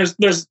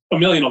 There's a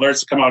million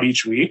alerts that come out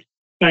each week.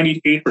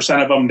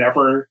 98% of them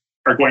never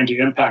are going to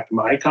impact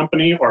my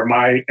company or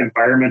my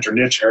environment or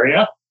niche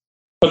area.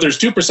 But there's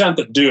 2%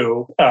 that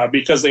do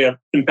because they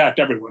impact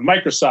everyone.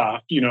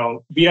 Microsoft,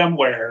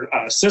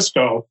 VMware,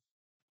 Cisco,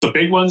 the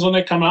big ones when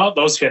they come out,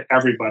 those hit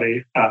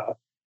everybody.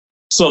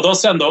 So they'll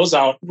send those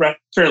out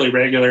fairly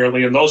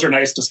regularly, and those are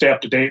nice to stay up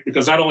to date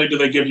because not only do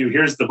they give you,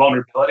 here's the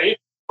vulnerability,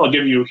 they'll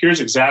give you, here's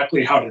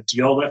exactly how to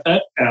deal with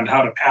it and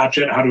how to patch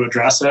it, how to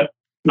address it,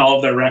 and all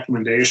of their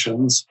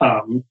recommendations.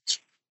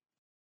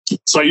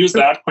 So I use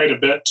that quite a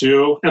bit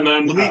too. And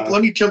then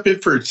let me jump in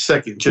for a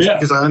second,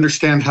 because I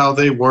understand how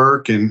they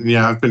work, and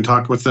I've been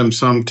talking with them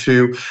some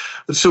too.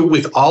 So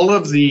with all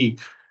of the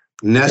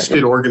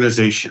nested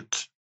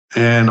organizations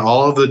and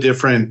all of the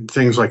different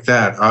things like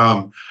that,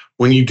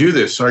 when you do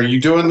this, are you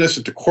doing this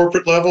at the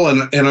corporate level?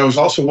 And I was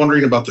also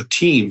wondering about the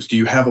teams. Do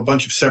you have a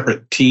bunch of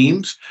separate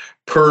teams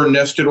per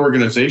nested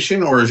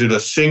organization, or is it a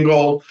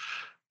single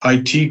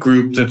IT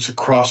group that's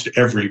across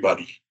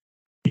everybody?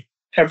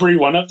 every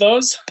one of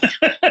those.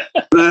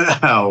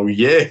 Oh,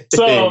 yeah.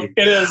 So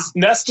it is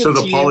nested So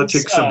the teams,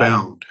 politics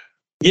abound.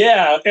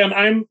 Yeah,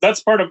 and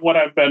that's part of what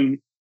I've been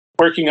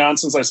working on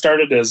since I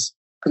started is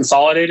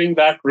consolidating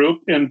that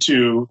group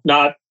into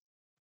not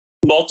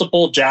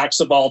multiple jacks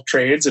of all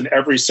trades in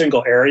every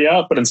single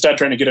area, but instead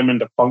trying to get them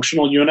into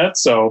functional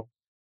units. So,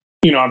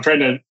 I'm trying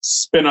to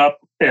spin up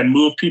and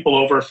move people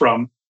over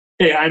from,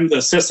 hey, I'm the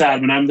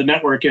sysadmin, I'm the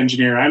network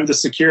engineer, I'm the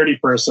security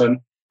person,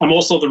 I'm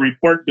also the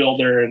report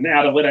builder and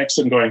analytics,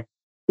 and going,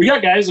 we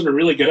got guys that are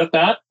really good at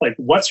that. Like,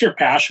 what's your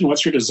passion?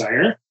 What's your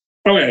desire?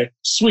 Okay,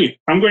 sweet.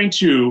 I'm going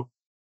to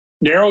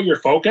narrow your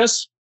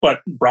focus,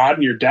 but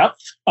broaden your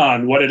depth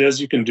on what it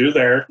is you can do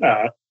there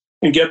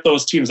and get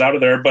those teams out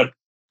of there. But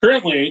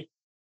currently,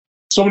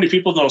 so many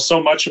people know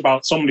so much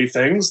about so many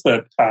things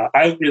that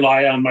I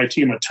rely on my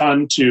team a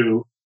ton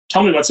to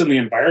tell me what's in the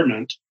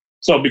environment.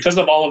 So because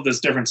of all of this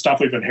different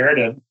stuff we've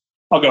inherited,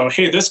 I'll go,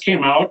 hey, this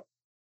came out.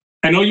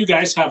 I know you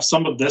guys have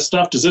some of this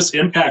stuff. Does this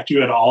impact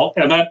you at all?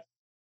 And that,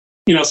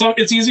 so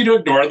it's easy to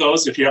ignore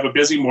those if you have a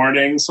busy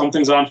morning,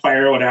 something's on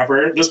fire or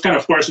whatever. This kind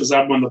of forces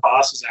up when the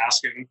boss is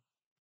asking,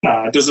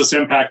 does this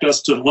impact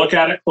us, to look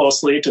at it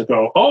closely, to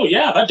go, oh,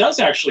 yeah, that does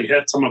actually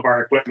hit some of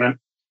our equipment.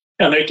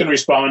 And they can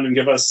respond and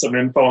give us some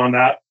info on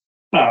that.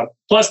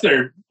 Plus,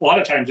 they're a lot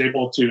of times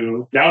able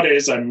to,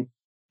 nowadays, I'm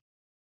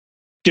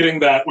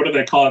getting that, what do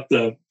they call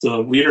it, the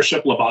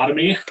leadership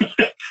lobotomy,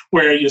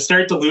 where you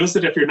start to lose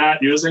it if you're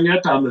not using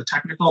it on the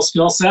technical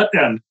skill set.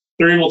 And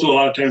they're able to a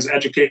lot of times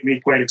educate me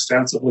quite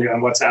extensively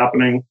on what's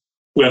happening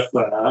with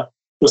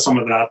some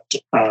of that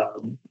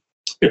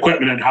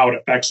equipment and how it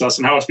affects us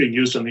and how it's being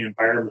used in the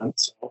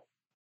environment.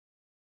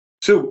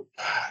 So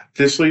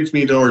this leads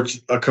me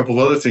towards a couple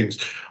other things.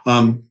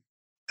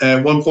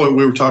 At one point,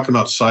 we were talking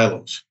about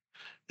silos,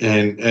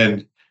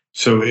 and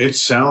so it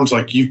sounds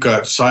like you've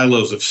got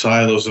silos of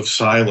silos of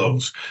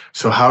silos.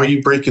 So how are you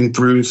breaking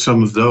through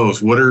some of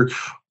those? What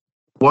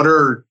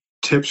are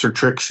tips or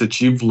tricks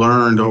that you've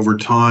learned over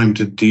time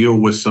to deal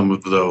with some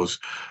of those,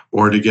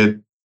 or to get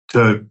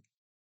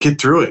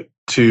through it,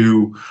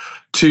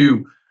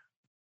 to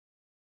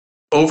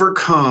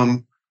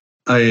overcome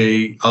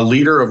a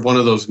leader of one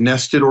of those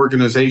nested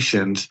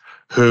organizations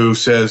who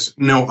says,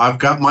 no, I've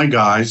got my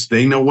guys.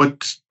 They know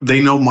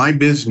my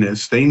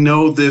business. They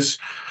know this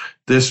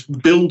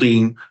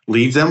building,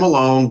 leave them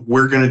alone.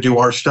 We're going to do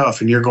our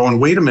stuff. And you're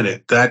going, wait a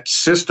minute, that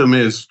system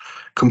is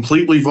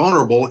completely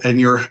vulnerable and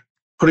you're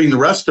putting the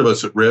rest of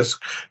us at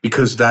risk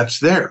because that's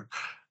there.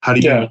 How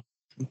do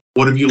you,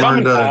 what have you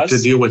learned to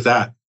deal with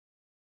that?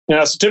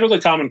 Yeah, so typically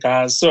common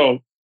cause. So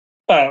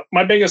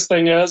my biggest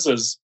thing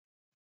is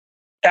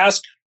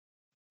ask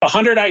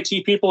 100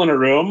 IT people in a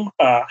room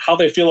how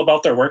they feel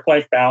about their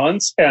work-life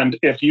balance. And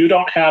if you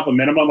don't have a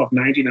minimum of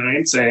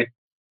 99, say,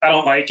 I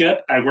don't like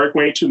it, I work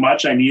way too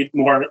much, I need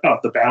more of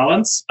the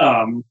balance.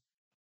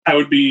 I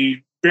would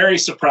be very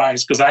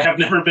surprised, because I have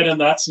never been in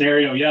that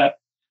scenario yet,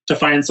 to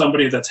find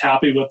somebody that's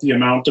happy with the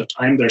amount of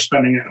time they're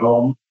spending at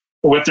home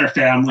or with their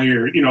family,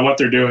 or what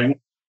they're doing.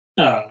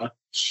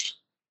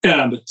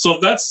 And so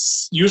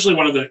that's usually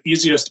one of the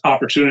easiest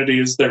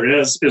opportunities there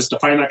is to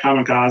find that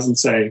common cause and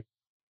say,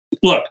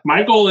 look,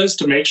 my goal is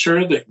to make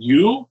sure that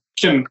you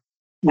can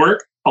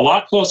work a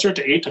lot closer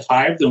to 8 to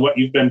 5 than what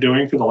you've been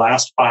doing for the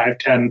last 5,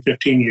 10,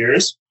 15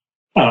 years.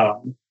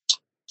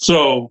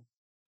 So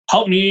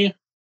help me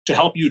to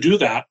help you do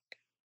that.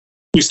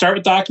 We start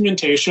with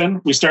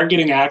documentation. We start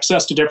getting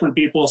access to different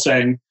people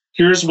saying,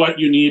 here's what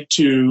you need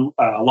to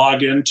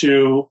log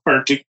into,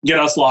 or to get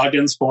us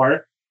logins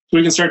for. So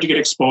we can start to get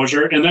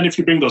exposure. And then if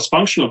you bring those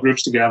functional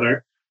groups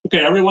together,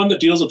 okay, everyone that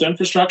deals with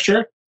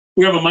infrastructure,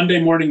 we have a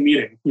Monday morning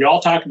meeting. We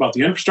all talk about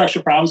the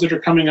infrastructure problems that are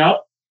coming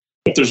up.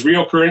 If there's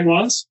reoccurring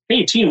ones,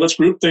 hey team, let's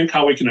group think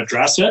how we can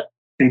address it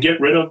and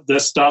get rid of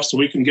this stuff so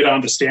we can get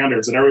onto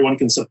standards that everyone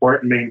can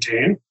support and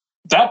maintain.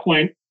 At that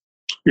point,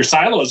 your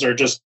silos are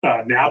just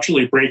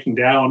naturally breaking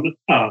down.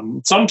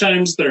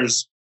 Sometimes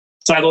there's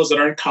silos that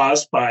aren't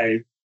caused by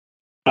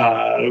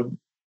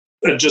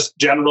just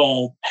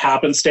general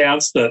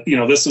happenstance that,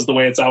 this is the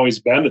way it's always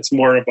been. It's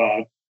more of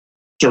a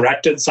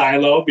directed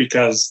silo,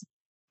 because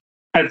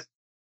I've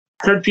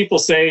heard people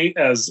say,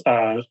 as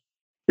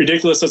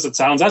ridiculous as it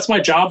sounds, that's my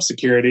job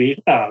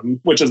security,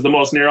 which is the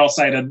most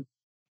narrow-sighted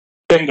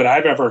thing that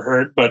I've ever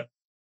heard. But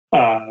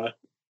I'm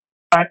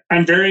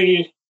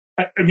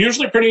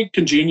usually pretty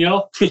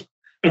congenial.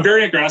 I'm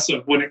very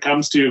aggressive when it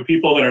comes to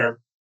people that are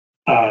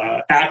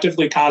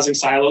actively causing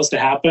silos to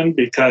happen,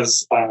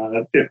 because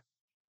it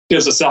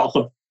gives a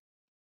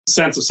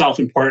sense of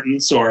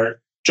self-importance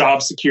or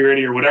job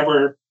security or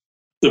whatever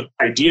the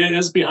idea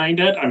is behind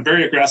it. I'm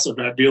very aggressive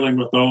at dealing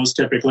with those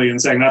typically and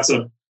saying that's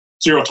a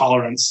zero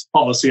tolerance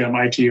policy on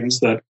my teams,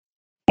 that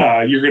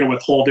you're going to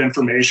withhold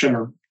information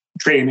or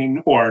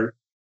training or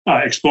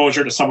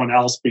exposure to someone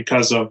else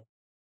because of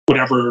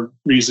whatever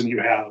reason you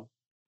have.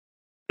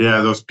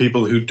 Yeah, those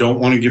people who don't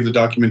want to give the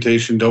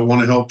documentation, don't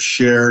want to help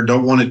share,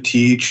 don't want to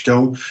teach,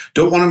 don't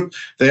want to.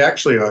 They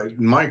actually,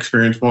 in my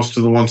experience, most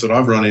of the ones that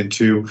I've run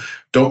into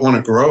don't want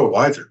to grow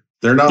either.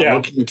 They're not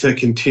looking to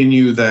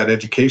continue that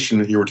education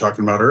that you were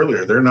talking about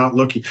earlier. They're not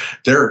looking.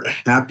 They're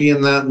happy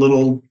in that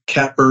little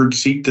catbird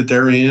seat that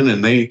they're in,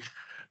 and they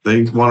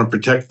want to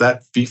protect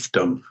that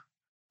fiefdom.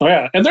 Oh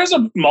yeah, and there's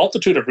a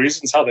multitude of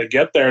reasons how they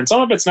get there, and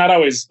some of it's not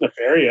always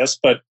nefarious.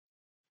 But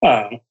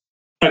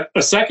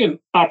a second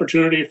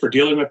opportunity for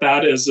dealing with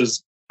that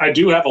is I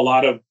do have a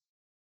lot of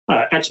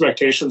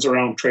expectations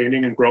around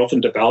training and growth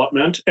and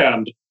development,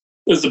 and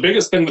is the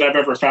biggest thing that I've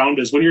ever found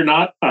is when you're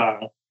not.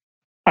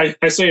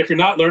 I say if you're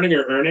not learning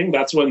or earning,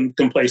 that's when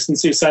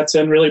complacency sets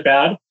in really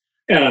bad.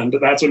 And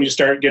that's when you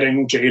start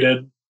getting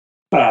jaded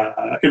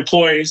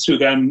employees who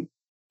then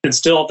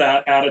instill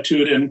that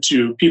attitude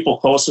into people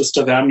closest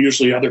to them,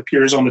 usually other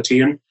peers on the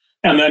team.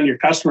 And then your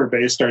customer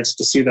base starts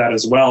to see that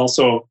as well.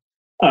 So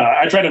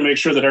I try to make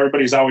sure that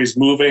everybody's always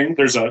moving.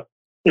 There's a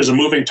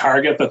moving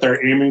target that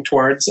they're aiming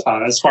towards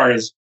as far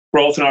as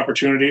growth and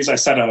opportunities. I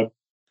set a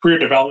career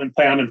development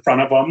plan in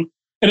front of them.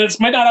 And it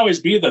might not always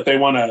be that they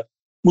want to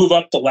move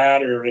up the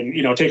ladder and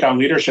take on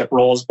leadership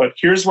roles, but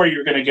here's where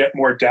you're going to get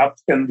more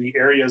depth in the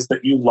areas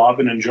that you love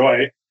and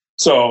enjoy.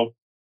 So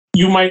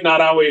you might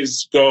not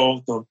always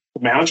go the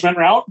management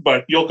route,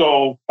 but you'll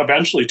go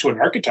eventually to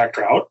an architect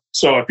route.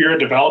 So if you're a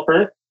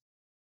developer,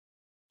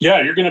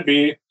 you're going to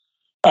be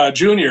a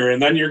junior, and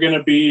then you're going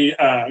to be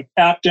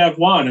app dev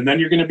 1, and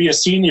then you're going to be a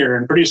senior,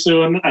 and pretty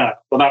soon,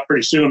 not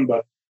pretty soon,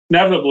 but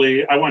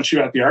inevitably, I want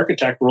you at the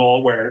architect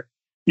role where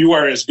you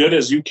are as good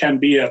as you can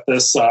be at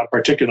this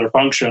particular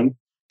function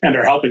and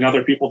are helping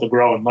other people to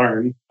grow and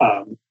learn.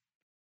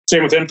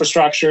 Same with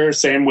infrastructure,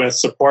 same with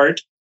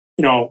support.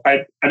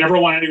 I never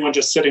want anyone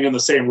just sitting in the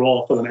same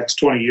role for the next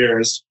 20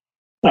 years.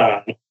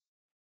 And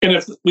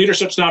if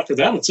leadership's not for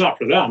them, it's not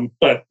for them,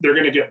 but they're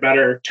going to get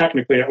better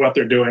technically at what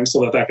they're doing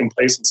so that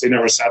complacency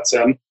never sets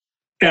in.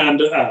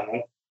 And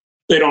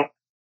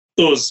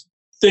those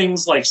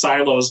things like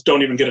silos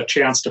don't even get a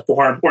chance to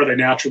form, or they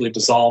naturally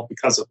dissolve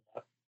because of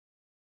that.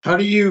 How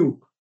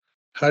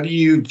do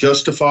you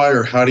justify,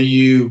 or how do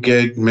you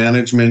get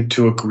management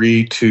to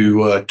agree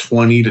to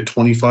 20 to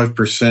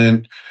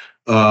 25%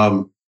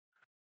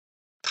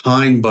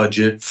 time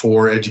budget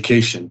for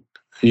education?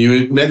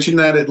 You mentioned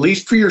that at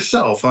least for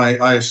yourself.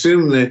 I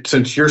assume that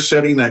since you're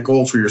setting that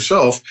goal for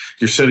yourself,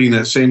 you're setting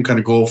that same kind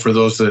of goal for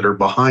those that are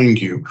behind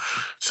you.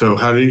 So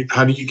how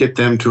do you get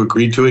them to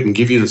agree to it and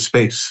give you the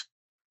space?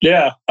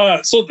 Yeah.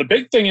 So the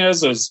big thing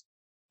is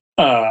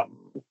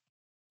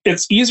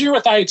it's easier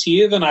with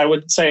IT than I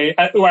would say,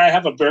 where I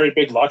have a very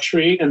big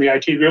luxury in the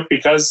IT group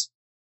because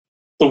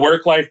the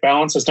work-life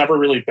balance has never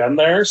really been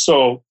there.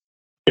 So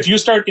if you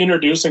start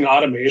introducing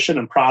automation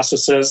and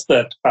processes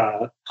that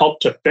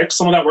help to fix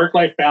some of that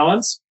work-life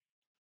balance,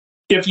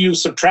 if you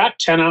subtract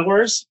 10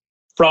 hours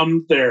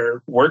from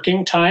their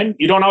working time,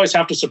 you don't always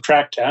have to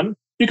subtract 10.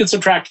 You can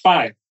subtract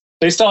 5.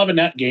 They still have a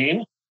net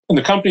gain, and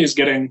the company is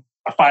getting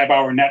a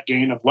 5-hour net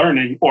gain of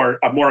learning or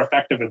a more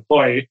effective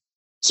employee.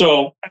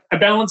 So I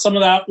balance some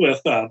of that with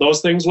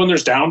those things when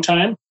there's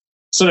downtime,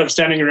 instead of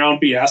standing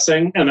around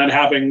BSing and then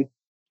having,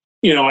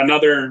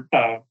 another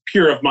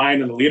peer of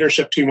mine in the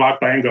leadership team walk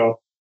by and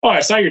go, "Oh, I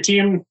saw your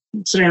team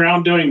sitting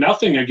around doing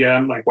nothing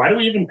again. Like, why do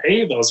we even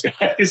pay those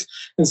guys?"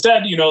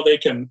 Instead, they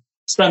can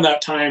spend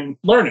that time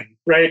learning,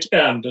 right?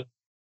 And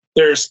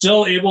they're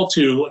still able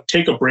to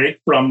take a break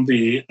from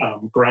the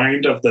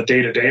grind of the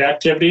day-to-day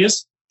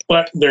activities,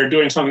 but they're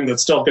doing something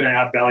that's still going to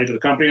add value to the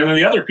company. And then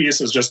the other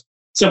piece is just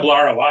simple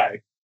ROI.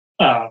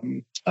 I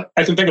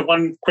can think of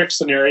one quick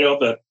scenario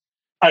that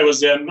I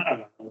was in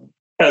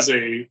as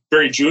a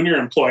very junior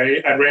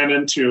employee. I ran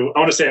into, I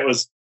want to say it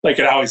was like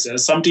it always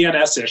is, some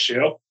DNS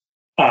issue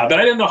that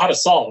I didn't know how to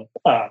solve.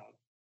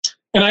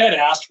 And I had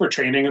asked for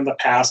training in the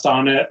past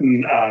on it.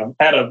 And I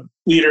had a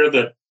leader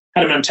that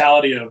had a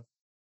mentality of,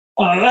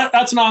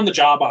 that's an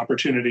on-the-job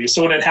opportunity.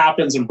 So when it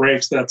happens and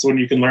breaks, that's when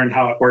you can learn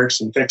how it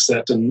works and fix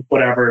it and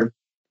whatever.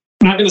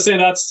 I'm not going to say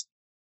that's,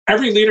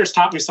 every leader's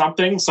taught me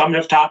something. Some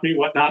have taught me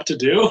what not to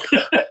do.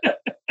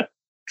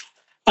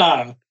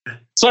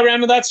 So I ran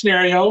into that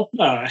scenario.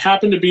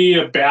 Happened to be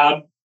a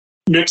bad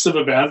mix of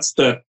events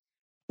that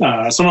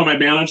some of my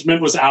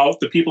management was out.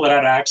 The people that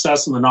had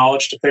access and the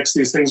knowledge to fix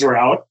these things were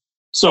out.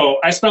 So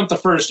I spent the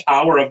first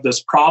hour of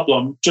this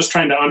problem just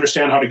trying to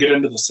understand how to get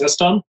into the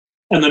system,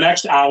 and the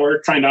next hour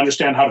trying to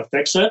understand how to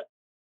fix it.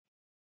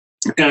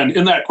 And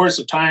in that course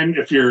of time,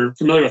 if you're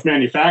familiar with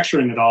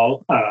manufacturing at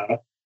all,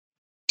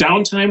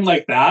 downtime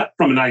like that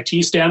from an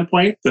IT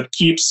standpoint that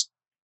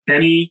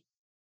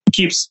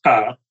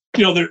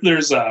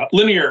there's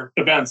linear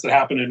events that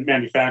happen in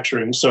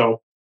manufacturing.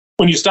 So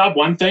when you stop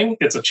one thing,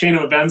 it's a chain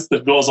of events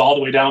that goes all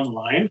the way down the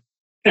line.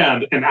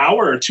 And an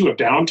hour or two of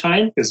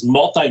downtime is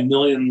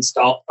multi-millions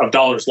of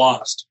dollars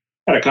lost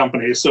at a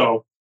company.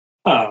 So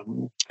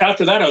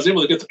after that, I was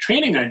able to get the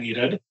training I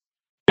needed.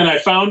 And I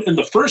found in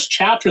the first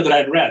chapter that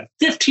I'd read,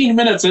 15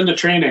 minutes into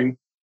training,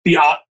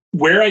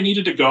 where I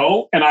needed to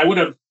go. And I would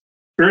have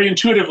very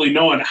intuitively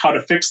known how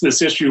to fix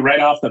this issue right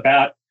off the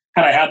bat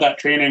had I had that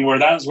training, where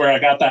that was where I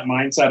got that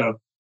mindset of,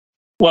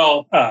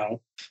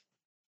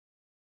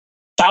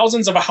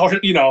 thousands of hours,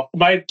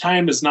 my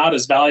time is not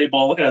as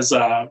valuable as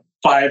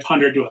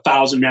 500 to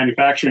 1,000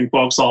 manufacturing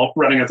folks all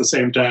running at the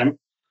same time.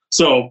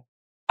 So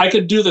I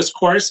could do this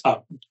course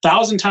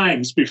 1,000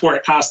 times before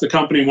it cost the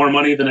company more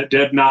money than it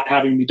did not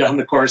having me done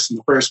the course in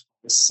the first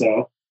place.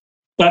 So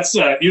that's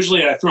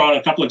usually I throw out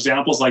a couple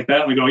examples like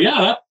that and we go,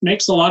 yeah, that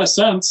makes a lot of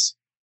sense.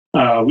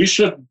 We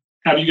should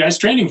have you guys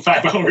training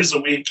 5 hours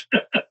a week.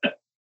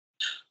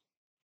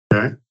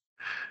 Okay.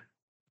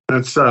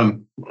 That's a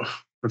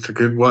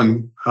good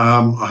one.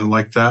 I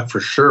like that for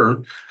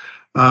sure.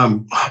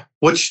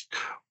 What's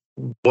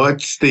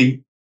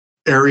the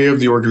area of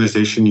the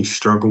organization you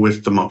struggle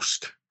with the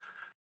most?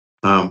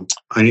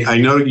 I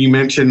know you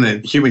mentioned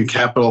that human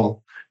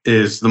capital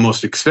is the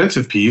most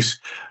expensive piece.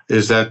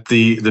 Is that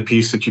the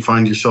piece that you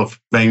find yourself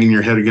banging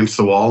your head against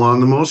the wall on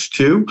the most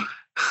too?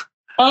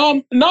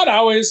 Not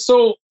always.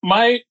 So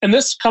and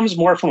this comes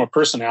more from a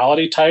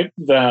personality type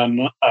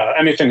than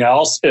anything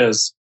else,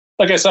 is,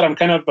 like I said, I'm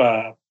kind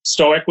of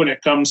stoic when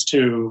it comes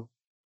to,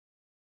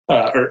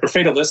 or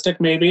fatalistic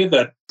maybe,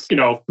 that,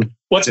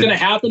 what's going to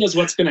happen is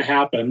what's going to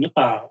happen.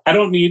 I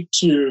don't need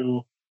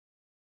to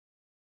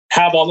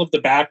have all of the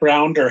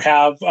background or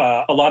have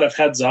a lot of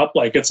heads up.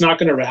 Like, it's not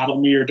going to rattle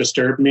me or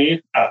disturb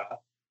me.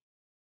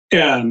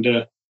 And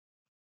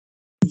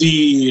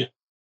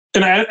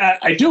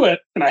I do it,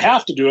 and I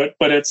have to do it,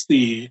 but it's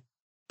the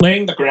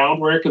laying the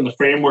groundwork and the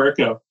framework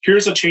of,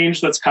 here's a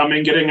change that's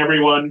coming, getting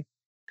everyone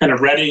kind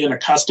of ready and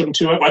accustomed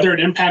to it, whether it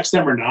impacts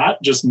them or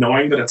not, just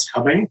knowing that it's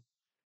coming.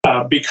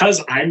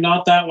 Because I'm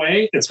not that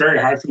way, it's very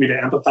hard for me to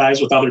empathize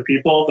with other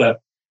people that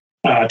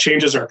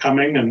changes are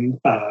coming and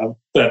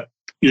that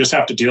you just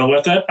have to deal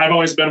with it. I've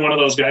always been one of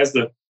those guys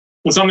that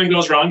when something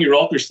goes wrong, you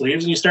roll up your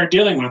sleeves and you start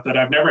dealing with it.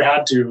 I've never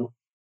had to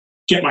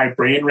get my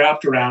brain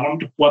wrapped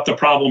around what the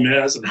problem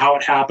is and how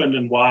it happened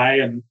and why.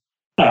 And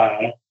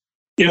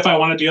if I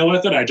want to deal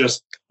with it, I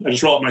just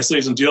roll up my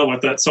sleeves and deal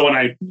with it. So when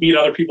I meet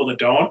other people that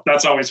don't,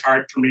 that's always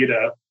hard for me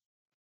to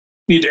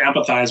need to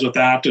empathize with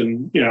that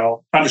and,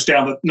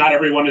 understand that not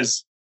everyone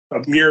is a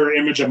mirror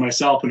image of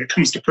myself when it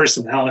comes to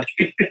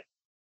personality.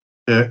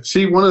 Yeah.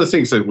 See, one of the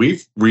things that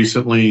we've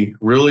recently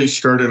really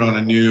started on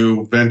a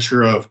new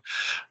venture of,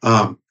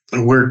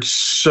 we're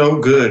so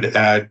good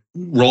at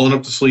rolling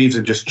up the sleeves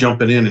and just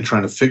jumping in and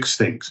trying to fix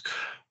things.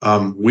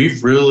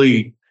 We've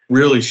really,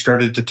 really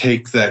started to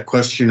take that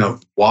question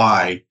of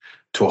why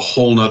to a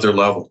whole nother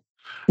level.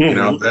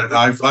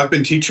 Mm-hmm. I've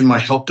been teaching my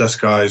help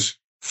desk guys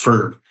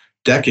for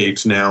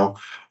decades now.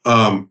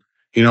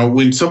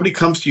 When somebody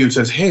comes to you and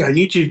says, "Hey, I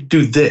need you to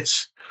do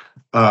this,"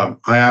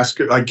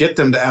 I get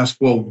them to ask,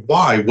 "Well,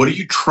 why? What are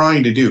you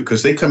trying to do?"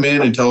 Because they come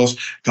in and tell us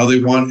how they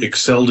want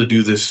Excel to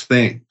do this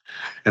thing.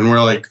 And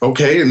we're like,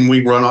 okay, and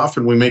we run off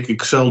and we make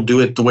Excel do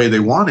it the way they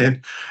want it,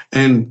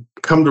 and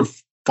come to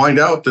find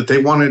out that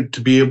they wanted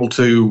to be able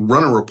to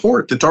run a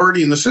report that's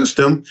already in the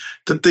system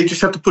that they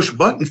just have to push a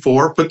button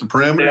for, put the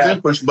parameters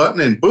in, push a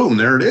button, and boom,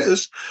 there it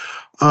is.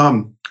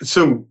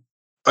 So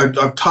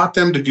I've taught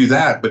them to do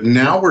that, but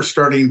now we're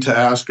starting to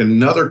ask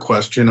another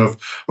question of,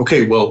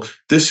 okay, well,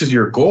 this is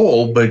your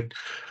goal, but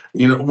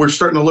we're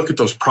starting to look at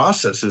those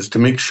processes to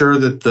make sure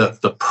that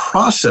the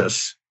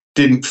process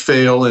didn't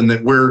fail and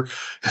that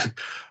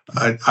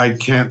I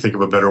can't think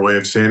of a better way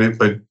of saying it,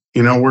 but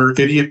we're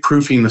idiot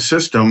proofing the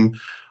system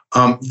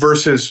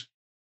versus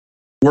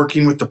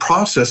working with the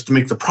process to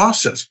make the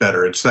process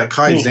better. It's that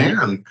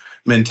Kaizen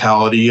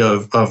mentality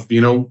of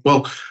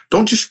well,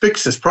 don't just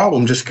fix this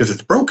problem just because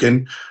it's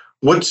broken.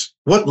 What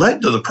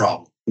led to the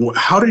problem?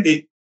 How did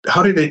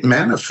it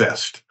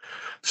manifest?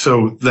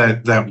 So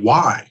that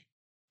why,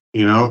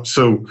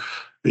 so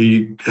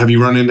have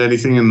you run into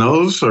anything in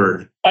those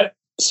or?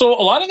 So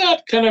a lot of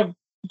that kind of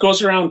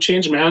goes around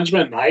change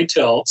management and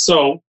ITIL.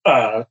 So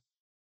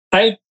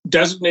I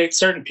designate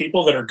certain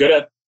people that are good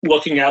at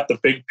looking at the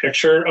big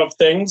picture of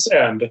things,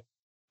 and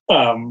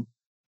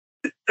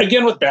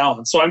again with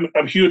balance. So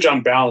I'm huge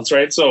on balance,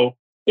 right? So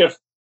if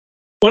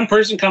one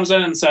person comes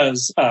in and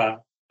says, "I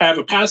have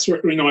a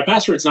password, my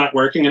password's not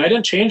working, and I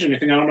didn't change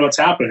anything. I don't know what's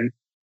happening."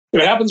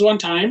 If it happens one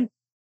time,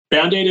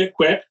 Band-Aid it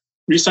quick,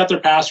 reset their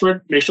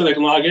password, make sure they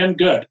can log in.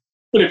 Good.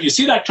 But if you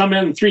see that come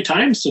in 3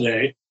 times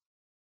today,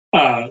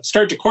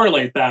 start to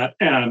correlate that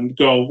and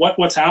go,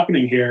 what's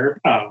happening here?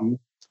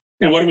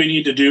 And what do we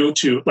need to do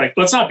to,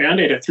 let's not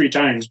Band-Aid it 3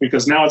 times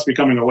because now it's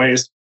becoming a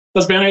waste.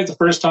 Let's Band-Aid the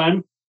first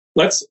time.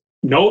 Let's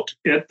note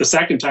it the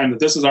second time that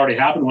this has already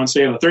happened once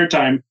day, and the third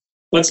time,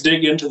 let's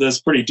dig into this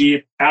pretty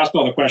deep, ask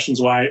all the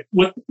questions why.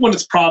 When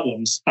it's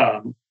problems,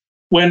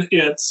 when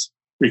it's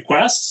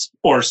requests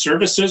or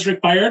services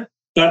required,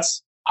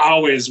 that's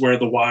always where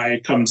the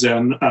why comes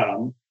in.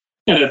 And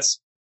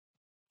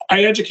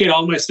I educate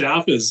all my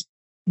staff is,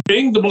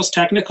 being the most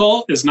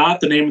technical is not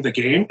the name of the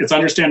game. It's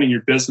understanding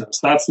your business.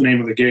 That's the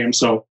name of the game.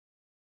 So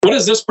what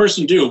does this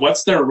person do?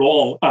 What's their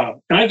role? And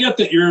I get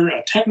that you're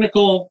a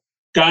technical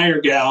guy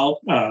or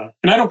gal, and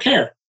I don't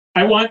care.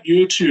 I want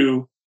you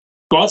to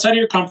go outside of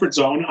your comfort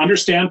zone,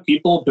 understand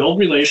people, build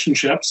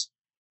relationships,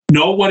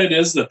 know what it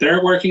is that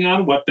they're working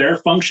on, what their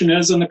function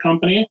is in the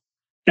company,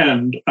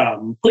 and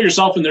put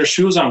yourself in their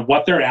shoes on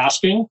what they're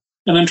asking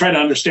and then try to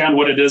understand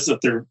what it is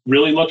that they're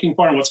really looking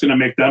for and what's going to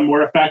make them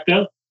more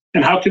effective,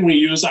 and how can we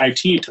use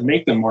IT to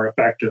make them more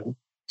effective.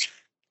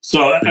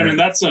 So, I mean,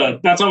 that's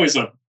always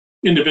a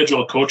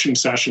individual coaching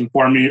session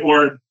for me,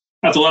 or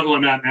at the level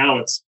I'm at now,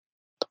 it's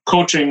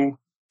coaching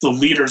the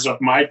leaders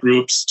of my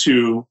groups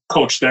to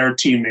coach their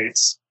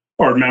teammates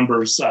or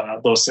members,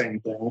 those same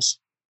things.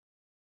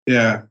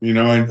 Yeah,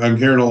 I'm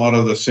hearing a lot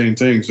of the same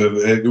things.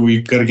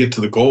 We've got to get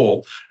to the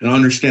goal and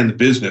understand the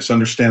business,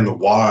 understand the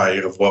why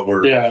of what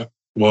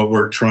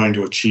we're trying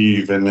to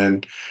achieve, and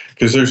then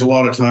because there's a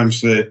lot of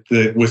times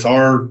that with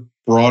our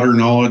broader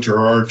knowledge or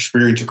our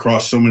experience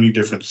across so many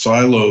different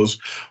silos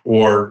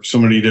or so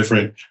many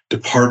different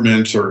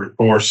departments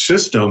or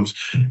systems,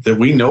 that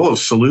we know of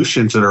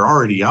solutions that are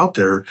already out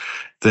there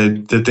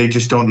that they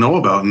just don't know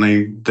about,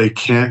 and they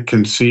can't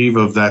conceive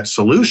of that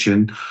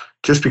solution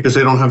just because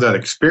they don't have that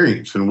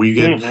experience. And we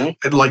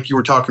get, like you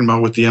were talking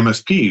about with the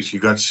MSPs, you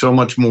got so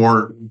much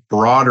more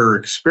broader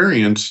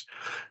experience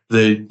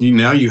that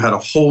now you had a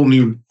whole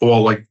new,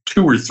 well, like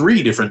 2 or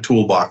 3 different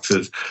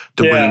toolboxes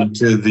to bring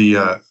to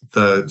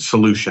the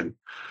solution.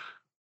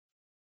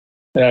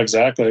 Yeah,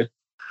 exactly.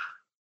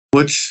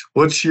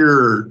 What's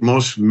your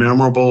most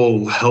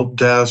memorable help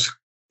desk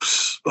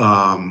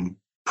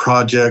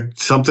project?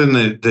 Something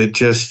that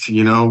just,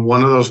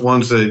 one of those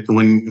ones that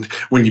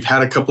when you've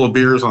had a couple of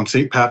beers on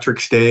St.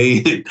 Patrick's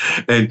Day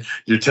and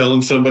you're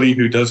telling somebody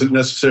who doesn't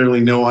necessarily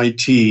know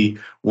IT,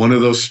 one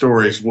of those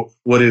stories.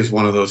 What is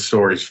one of those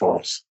stories for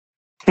us?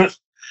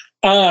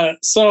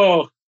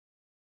 So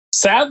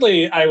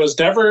sadly, I was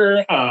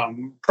never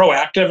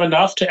proactive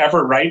enough to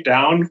ever write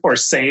down or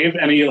save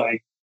any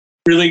like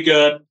really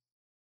good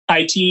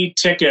IT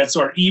tickets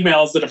or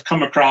emails that have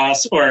come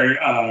across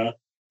or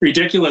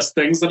ridiculous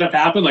things that have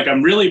happened. Like,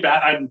 I'm really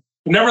bad. I'm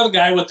never the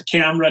guy with the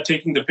camera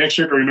taking the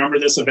picture to remember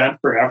this event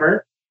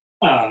forever.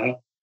 But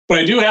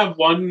I do have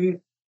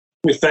one,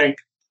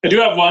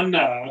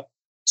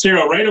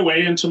 scenario right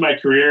away into my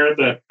career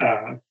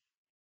that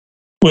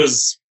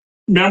was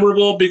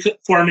memorable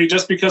for me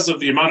just because of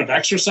the amount of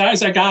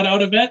exercise I got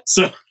out of it.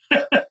 So,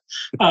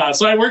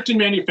 so I worked in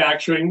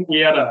manufacturing. We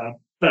had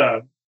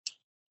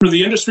for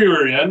the industry we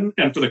were in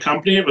and for the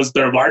company, it was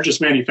their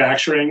largest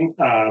manufacturing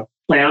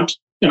plant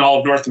in all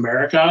of North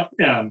America.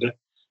 And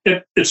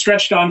it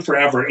stretched on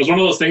forever. It was one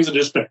of those things that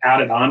just been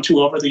added on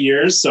to over the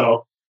years.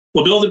 So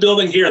we'll build a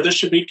building here. This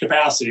should meet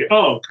capacity.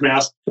 Oh,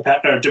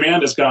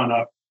 demand has gone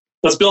up.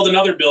 Let's build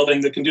another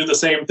building that can do the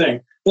same thing.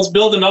 Let's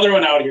build another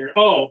one out here.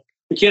 Oh,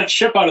 we can't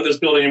ship out of this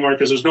building anymore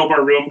because there's no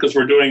more room because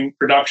we're doing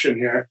production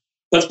here.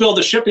 Let's build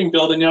a shipping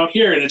building out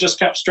here. And it just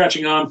kept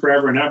stretching on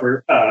forever and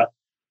ever.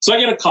 So I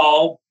get a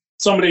call.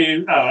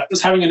 Somebody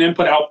is having an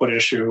input-output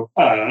issue,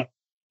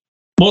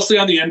 mostly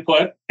on the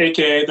input,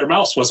 aka their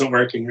mouse wasn't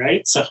working,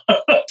 right? So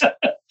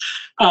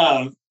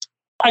I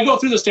go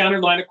through the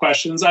standard line of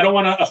questions. I don't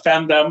want to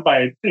offend them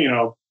by,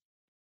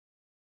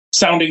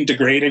 sounding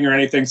degrading or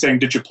anything, saying,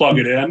 did you plug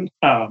it in?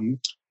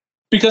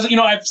 Because,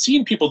 I've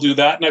seen people do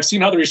that, and I've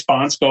seen how the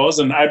response goes,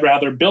 and I'd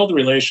rather build a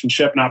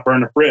relationship, not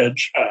burn a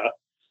bridge.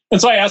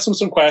 And so I ask them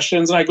some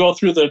questions, and I go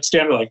through the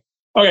standard, like,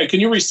 okay, can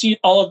you receipt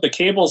all of the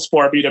cables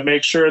for me to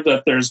make sure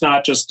that there's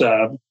not just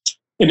an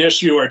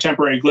issue or a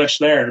temporary glitch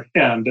there?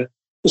 And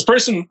this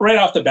person right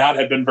off the bat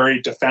had been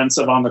very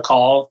defensive on the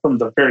call from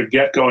the very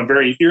get-go and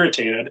very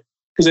irritated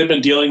because they'd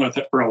been dealing with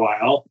it for a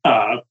while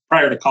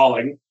prior to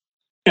calling.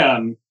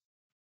 And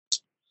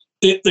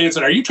they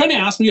said, are you trying to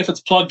ask me if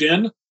it's plugged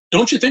in?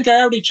 Don't you think I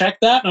already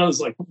checked that? And I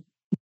was like,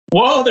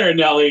 whoa there,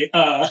 Nelly.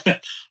 I'm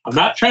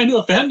not trying to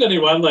offend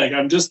anyone. Like,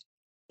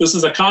 this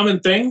is a common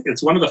thing.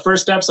 It's one of the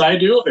first steps I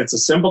do. It's a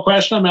simple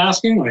question I'm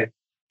asking. Like,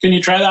 can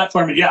you try that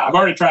for me? Yeah, I've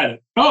already tried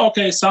it. Oh,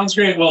 okay. Sounds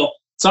great. Well,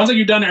 sounds like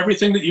you've done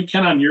everything that you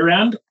can on your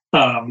end.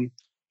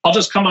 I'll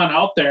just come on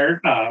out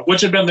there,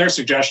 which had been their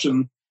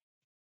suggestion,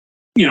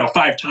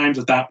 5 times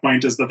at that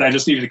point, is that I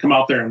just needed to come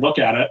out there and look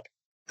at it.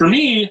 For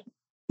me,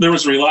 there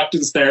was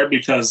reluctance there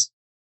because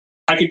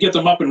I could get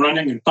them up and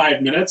running in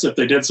 5 minutes if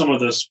they did some of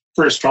this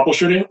first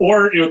troubleshooting,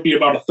 or it would be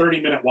about a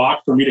 30-minute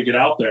walk for me to get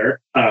out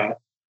there.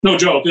 No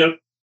joke.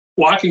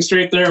 Walking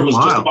straight there was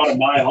just about a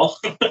mile.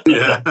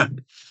 Yeah.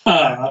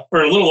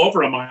 Or a little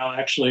over a mile,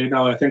 actually,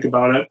 now that I think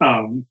about it.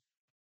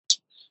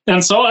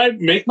 And so I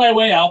make my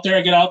way out there.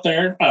 I get out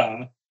there.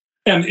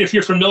 And if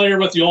you're familiar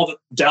with the old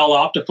Dell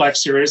Optiplex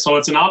series, so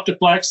it's an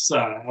Optiplex,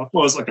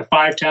 was like a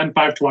 510,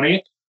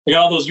 520. They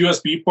got all those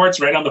USB ports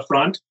right on the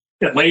front.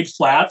 It laid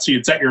flat, so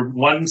you'd set your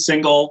one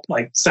single,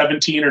 like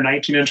 17 or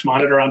 19-inch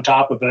monitor on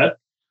top of it.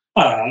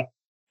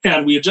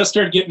 And we had just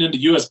started getting into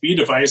USB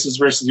devices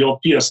versus the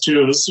old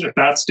PS2s, if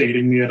that's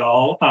dating me at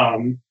all.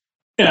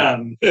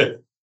 And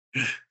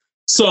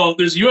so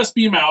there's a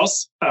USB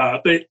mouse.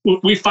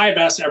 We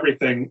 5S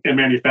everything in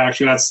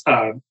manufacturing. That's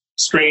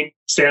straight,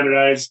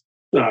 standardized,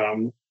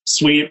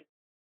 sweep.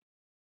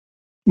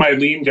 My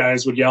lean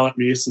guys would yell at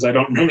me since I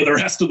don't remember the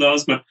rest of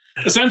those. But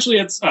essentially,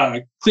 it's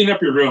clean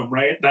up your room,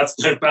 right? That's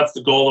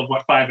the goal of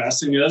what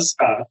 5Sing is.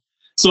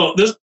 So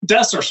this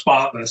desks are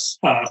spotless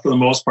for the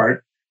most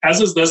part. As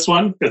is this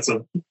one. It's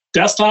a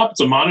desktop, it's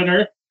a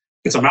monitor,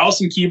 it's a mouse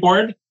and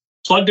keyboard,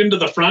 plugged into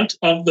the front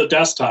of the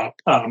desktop.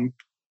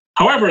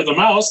 However, the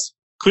mouse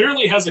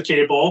clearly has a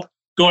cable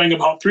going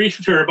about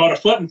about a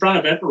foot in front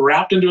of it,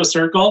 wrapped into a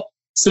circle,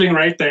 sitting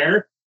right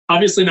there,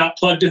 obviously not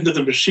plugged into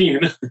the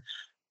machine.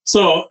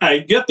 So I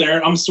get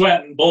there, I'm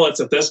sweating bullets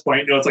at this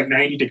point. It's like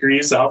 90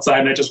 degrees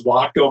outside, and I just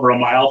walked over a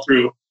mile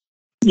through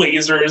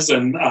lasers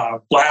and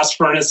blast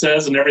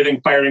furnaces and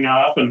everything firing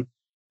off. And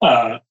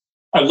I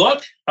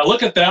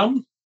look at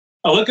them.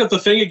 I look at the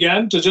thing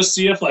again to just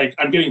see if like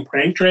I'm getting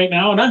pranked right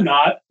now, and I'm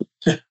not.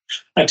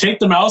 I take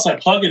the mouse, I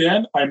plug it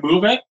in, I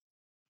move it,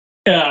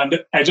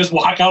 and I just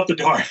walk out the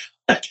door.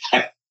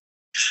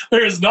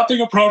 There is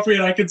nothing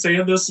appropriate I can say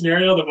in this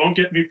scenario that won't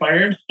get me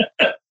fired.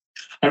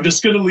 I'm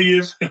just going to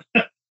leave.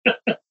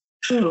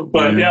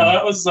 But yeah,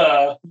 that was,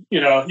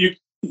 you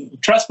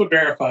trust but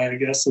verify, I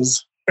guess,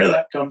 is where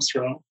that comes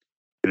from.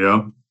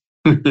 Yeah.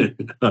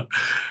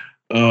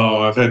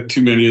 Oh, I've had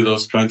too many of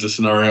those kinds of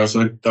scenarios.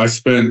 I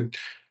spent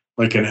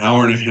like an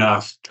hour and a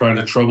half trying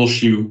to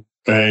troubleshoot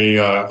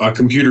a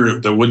computer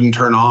that wouldn't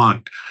turn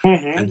on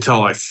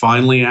until I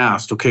finally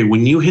asked, okay,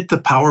 when you hit the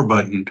power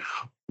button,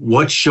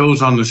 what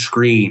shows on the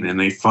screen? And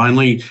they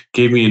finally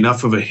gave me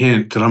enough of a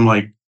hint that I'm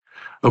like,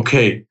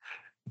 okay,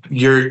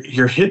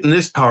 you're hitting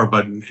this power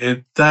button.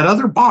 And that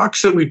other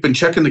box that we've been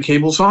checking the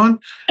cables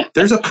on,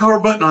 there's a power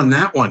button on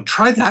that one.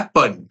 Try that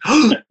button.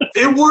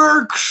 It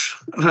works.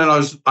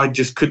 And I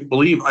just couldn't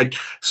believe.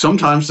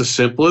 Sometimes the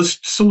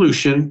simplest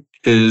solution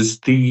is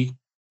the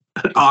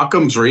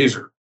Occam's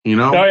razor,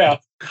 Oh yeah.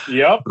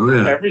 Yep. Oh,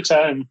 yeah. Every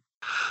time.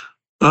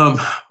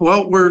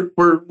 Well, we're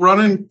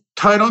running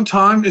tight on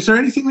time. Is there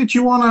anything that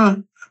you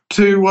want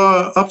to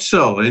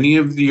upsell? Any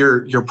of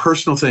your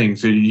personal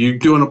things? Are you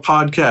doing a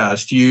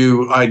podcast?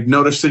 I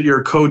noticed that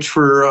you're a coach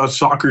for a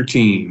soccer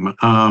team.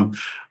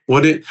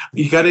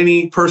 You got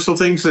any personal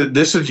things that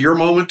this is your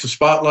moment to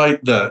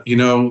spotlight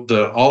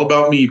the All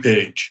About Me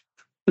page?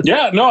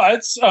 Yeah, no,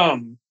 it's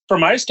from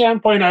my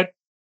standpoint,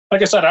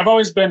 like I said, I've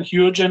always been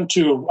huge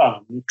into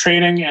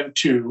training and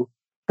to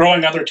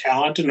growing other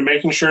talent and to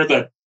making sure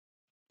that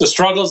the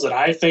struggles that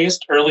I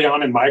faced early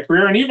on in my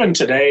career and even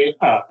today,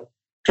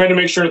 trying to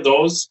make sure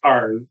those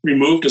are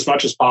removed as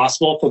much as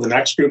possible for the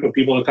next group of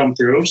people to come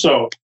through.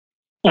 So,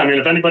 I mean,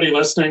 if anybody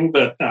listening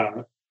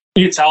that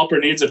needs help or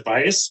needs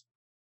advice,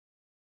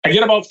 I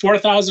get about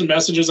 4,000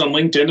 messages on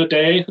LinkedIn a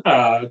day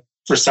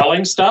for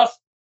selling stuff.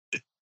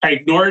 I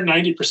ignore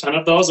 90%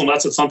 of those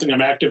unless it's something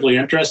I'm actively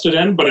interested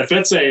in. But if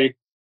it's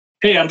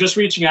hey, I'm just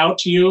reaching out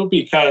to you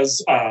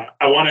because I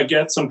want to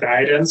get some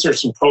guidance or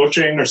some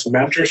coaching or some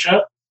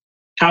mentorship,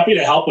 happy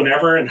to help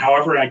whenever and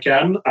however I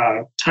can,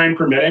 time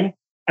permitting.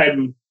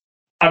 I'm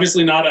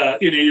obviously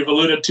not you've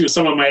alluded to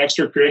some of my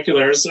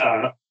extracurriculars.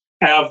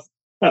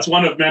 That's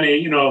one of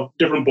many,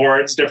 different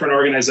boards, different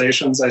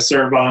organizations I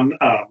serve on.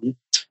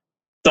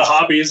 The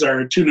hobbies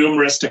are too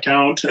numerous to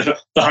count. The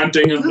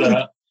hunting and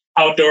the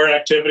outdoor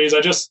activities.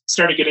 I just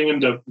started getting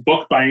into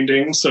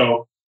bookbinding.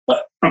 So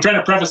I'm trying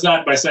to preface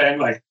that by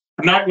saying,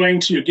 I'm not going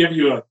to give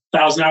you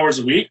 1,000 hours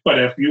a week, but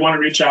if you want to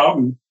reach out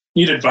and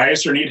need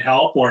advice or need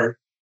help or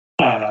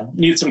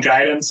need some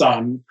guidance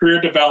on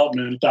career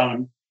development,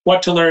 on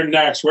what to learn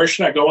next, where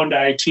should I go into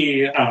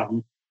IT,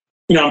 I'm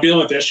dealing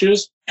with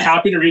issues,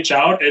 happy to reach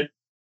out.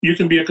 You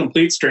can be a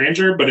complete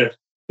stranger, but if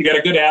you got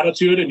a good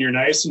attitude and you're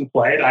nice and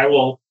polite, I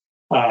will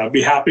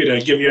be happy to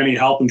give you any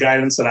help and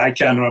guidance that I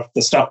can with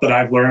the stuff that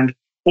I've learned,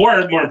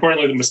 or more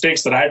importantly, the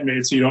mistakes that I've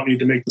made so you don't need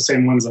to make the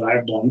same ones that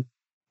I've done.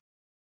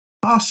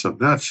 Awesome.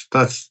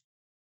 That's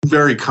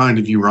very kind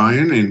of you,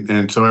 Ryan.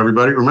 And so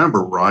everybody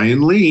remember,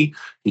 Ryan Lee,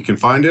 you can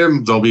find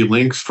him. There'll be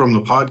links from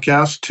the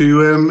podcast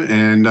to him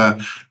and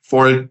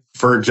for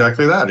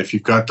exactly that. If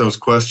you've got those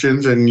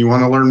questions and you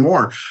want to learn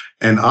more.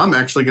 And I'm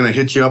actually going to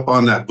hit you up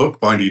on that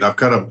bookbinding. I've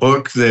got a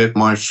book that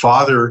my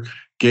father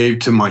gave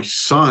to my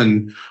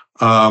son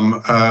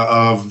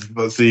of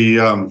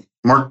the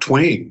Mark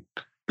Twain.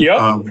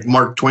 Yep.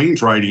 Mark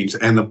Twain's writings,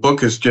 and the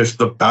book is just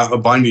the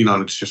binding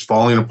on it's just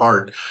falling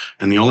apart.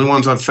 And the only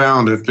ones I've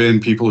found have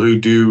been people who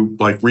do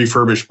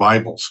refurbished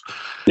Bibles.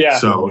 Yeah.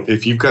 So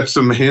if you've got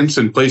some hints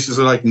and places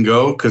that I can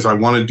go, because I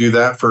want to do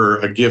that for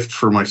a gift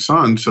for my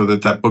son, so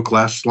that book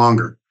lasts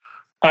longer.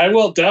 I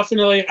will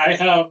definitely.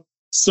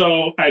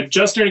 So I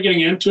just started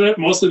getting into it.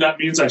 Mostly that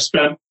means I've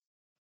spent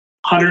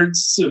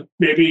hundreds,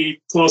 maybe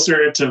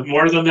closer to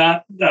more than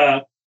that,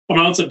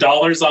 amounts of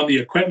dollars on the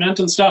equipment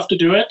and stuff to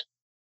do it.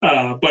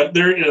 But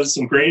there is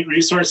some great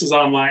resources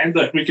online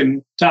that we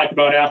can talk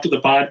about after the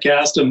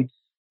podcast.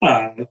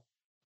 And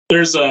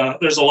there's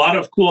a lot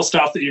of cool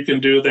stuff that you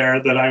can do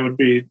there that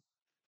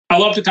I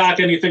love to talk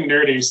anything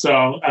nerdy.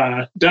 So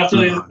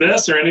definitely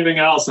this or anything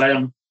else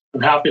I'm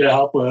happy to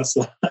help with.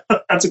 So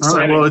that's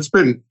exciting. Well, it's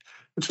been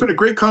a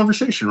great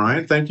conversation,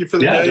 Ryan. Thank you for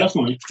the day.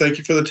 Definitely. Thank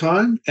you for the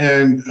time.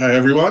 And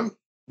everyone,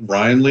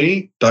 Ryan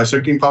Lee,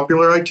 Dissecting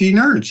Popular IT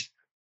Nerds.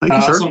 Thank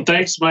you, sir. Awesome.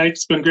 Thanks, Mike.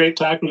 It's been great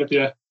talking with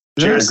you.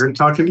 Cheers. Yeah, great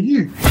talking to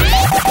you.